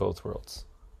both worlds.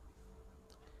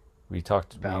 We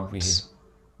talked. Balance.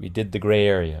 We did the gray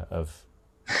area of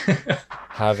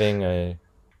having a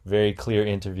very clear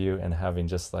interview and having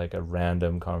just like a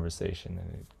random conversation,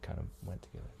 and it kind of went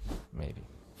together. Maybe.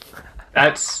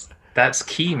 That's That's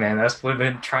key, man. That's what I've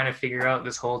been trying to figure out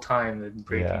this whole time in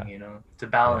breaking, Yeah. you know. The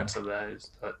balance of that is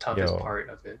the toughest part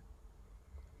of it.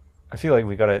 I feel like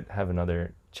we gotta have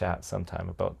another chat sometime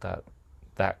about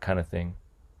that kind of thing.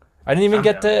 I didn't even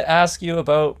get to ask you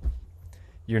about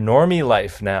your normie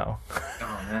life now.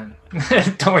 Oh man.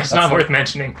 Don't worry, it's not worth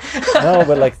mentioning. No,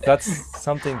 but like that's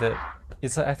something that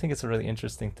I think it's a really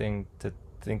interesting thing to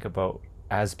think about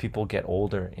as people get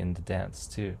older in the dance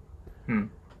too. And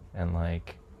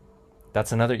like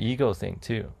that's another ego thing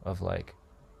too, of like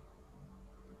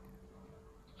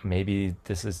maybe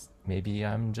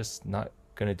I'm just not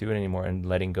gonna do it anymore, and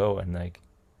letting go, and like,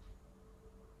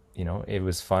 you know, it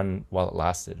was fun while it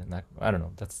lasted, and that, I don't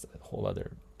know, that's a whole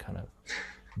other kind of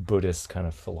Buddhist kind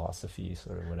of philosophy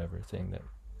sort of whatever thing that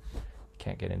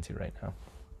can't get into right now.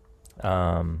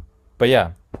 But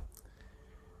yeah,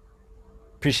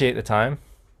 appreciate the time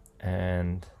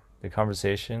and the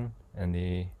conversation and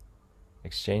the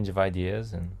exchange of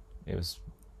ideas, and it was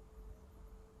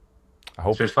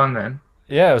fun, man.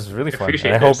 Yeah, it was really fun.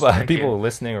 And I hope people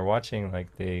listening or watching,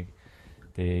 like they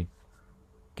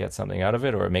get something out of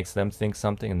it, or it makes them think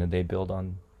something, and then they build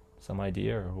on some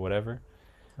idea or whatever.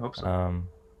 I hope so.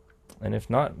 And if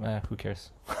not, who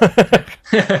cares?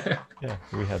 Yeah,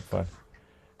 we had fun.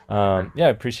 Yeah, I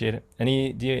appreciate it.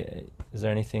 Is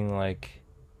there anything like,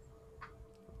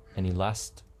 any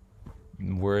last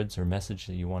words or message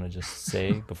that you want to just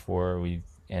say before we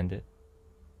end it?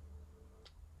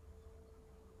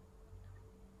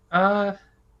 No,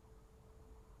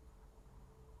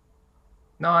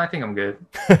 I think I'm good.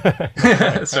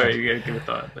 Sorry, you gotta give a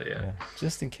thought, but yeah.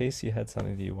 Just in case you had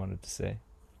something that you wanted to say.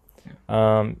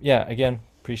 Yeah, again,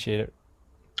 appreciate it.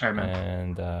 All right, man.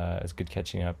 And it's good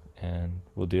catching up, and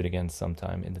we'll do it again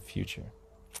sometime in the future.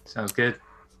 Sounds good.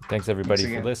 Thanks everybody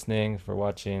for listening, for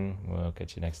watching. We'll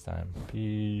catch you next time.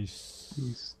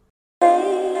 Peace.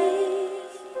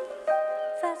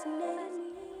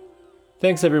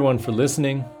 Thanks everyone for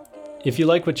listening. If you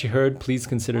like what you heard, please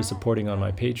consider supporting on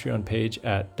my Patreon page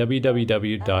at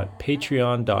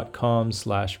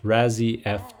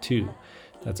www.patreon.com/RazzyF2.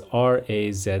 That's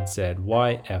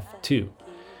RAZZYF2.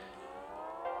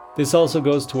 This also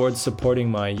goes towards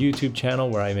supporting my YouTube channel,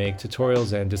 where I make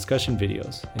tutorials and discussion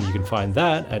videos. And you can find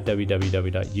that at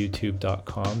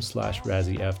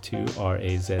www.youtube.com/RazzyF2,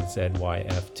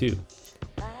 RAZZYF2.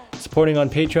 Supporting on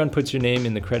Patreon puts your name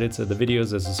in the credits of the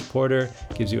videos as a supporter,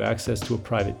 gives you access to a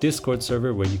private Discord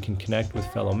server where you can connect with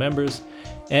fellow members,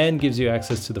 and gives you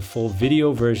access to the full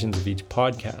video versions of each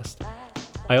podcast.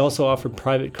 I also offer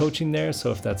private coaching there,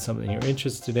 so if that's something you're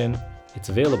interested in, it's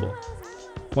available.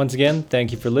 Once again,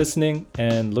 thank you for listening,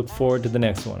 and look forward to the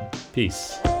next one.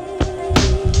 Peace.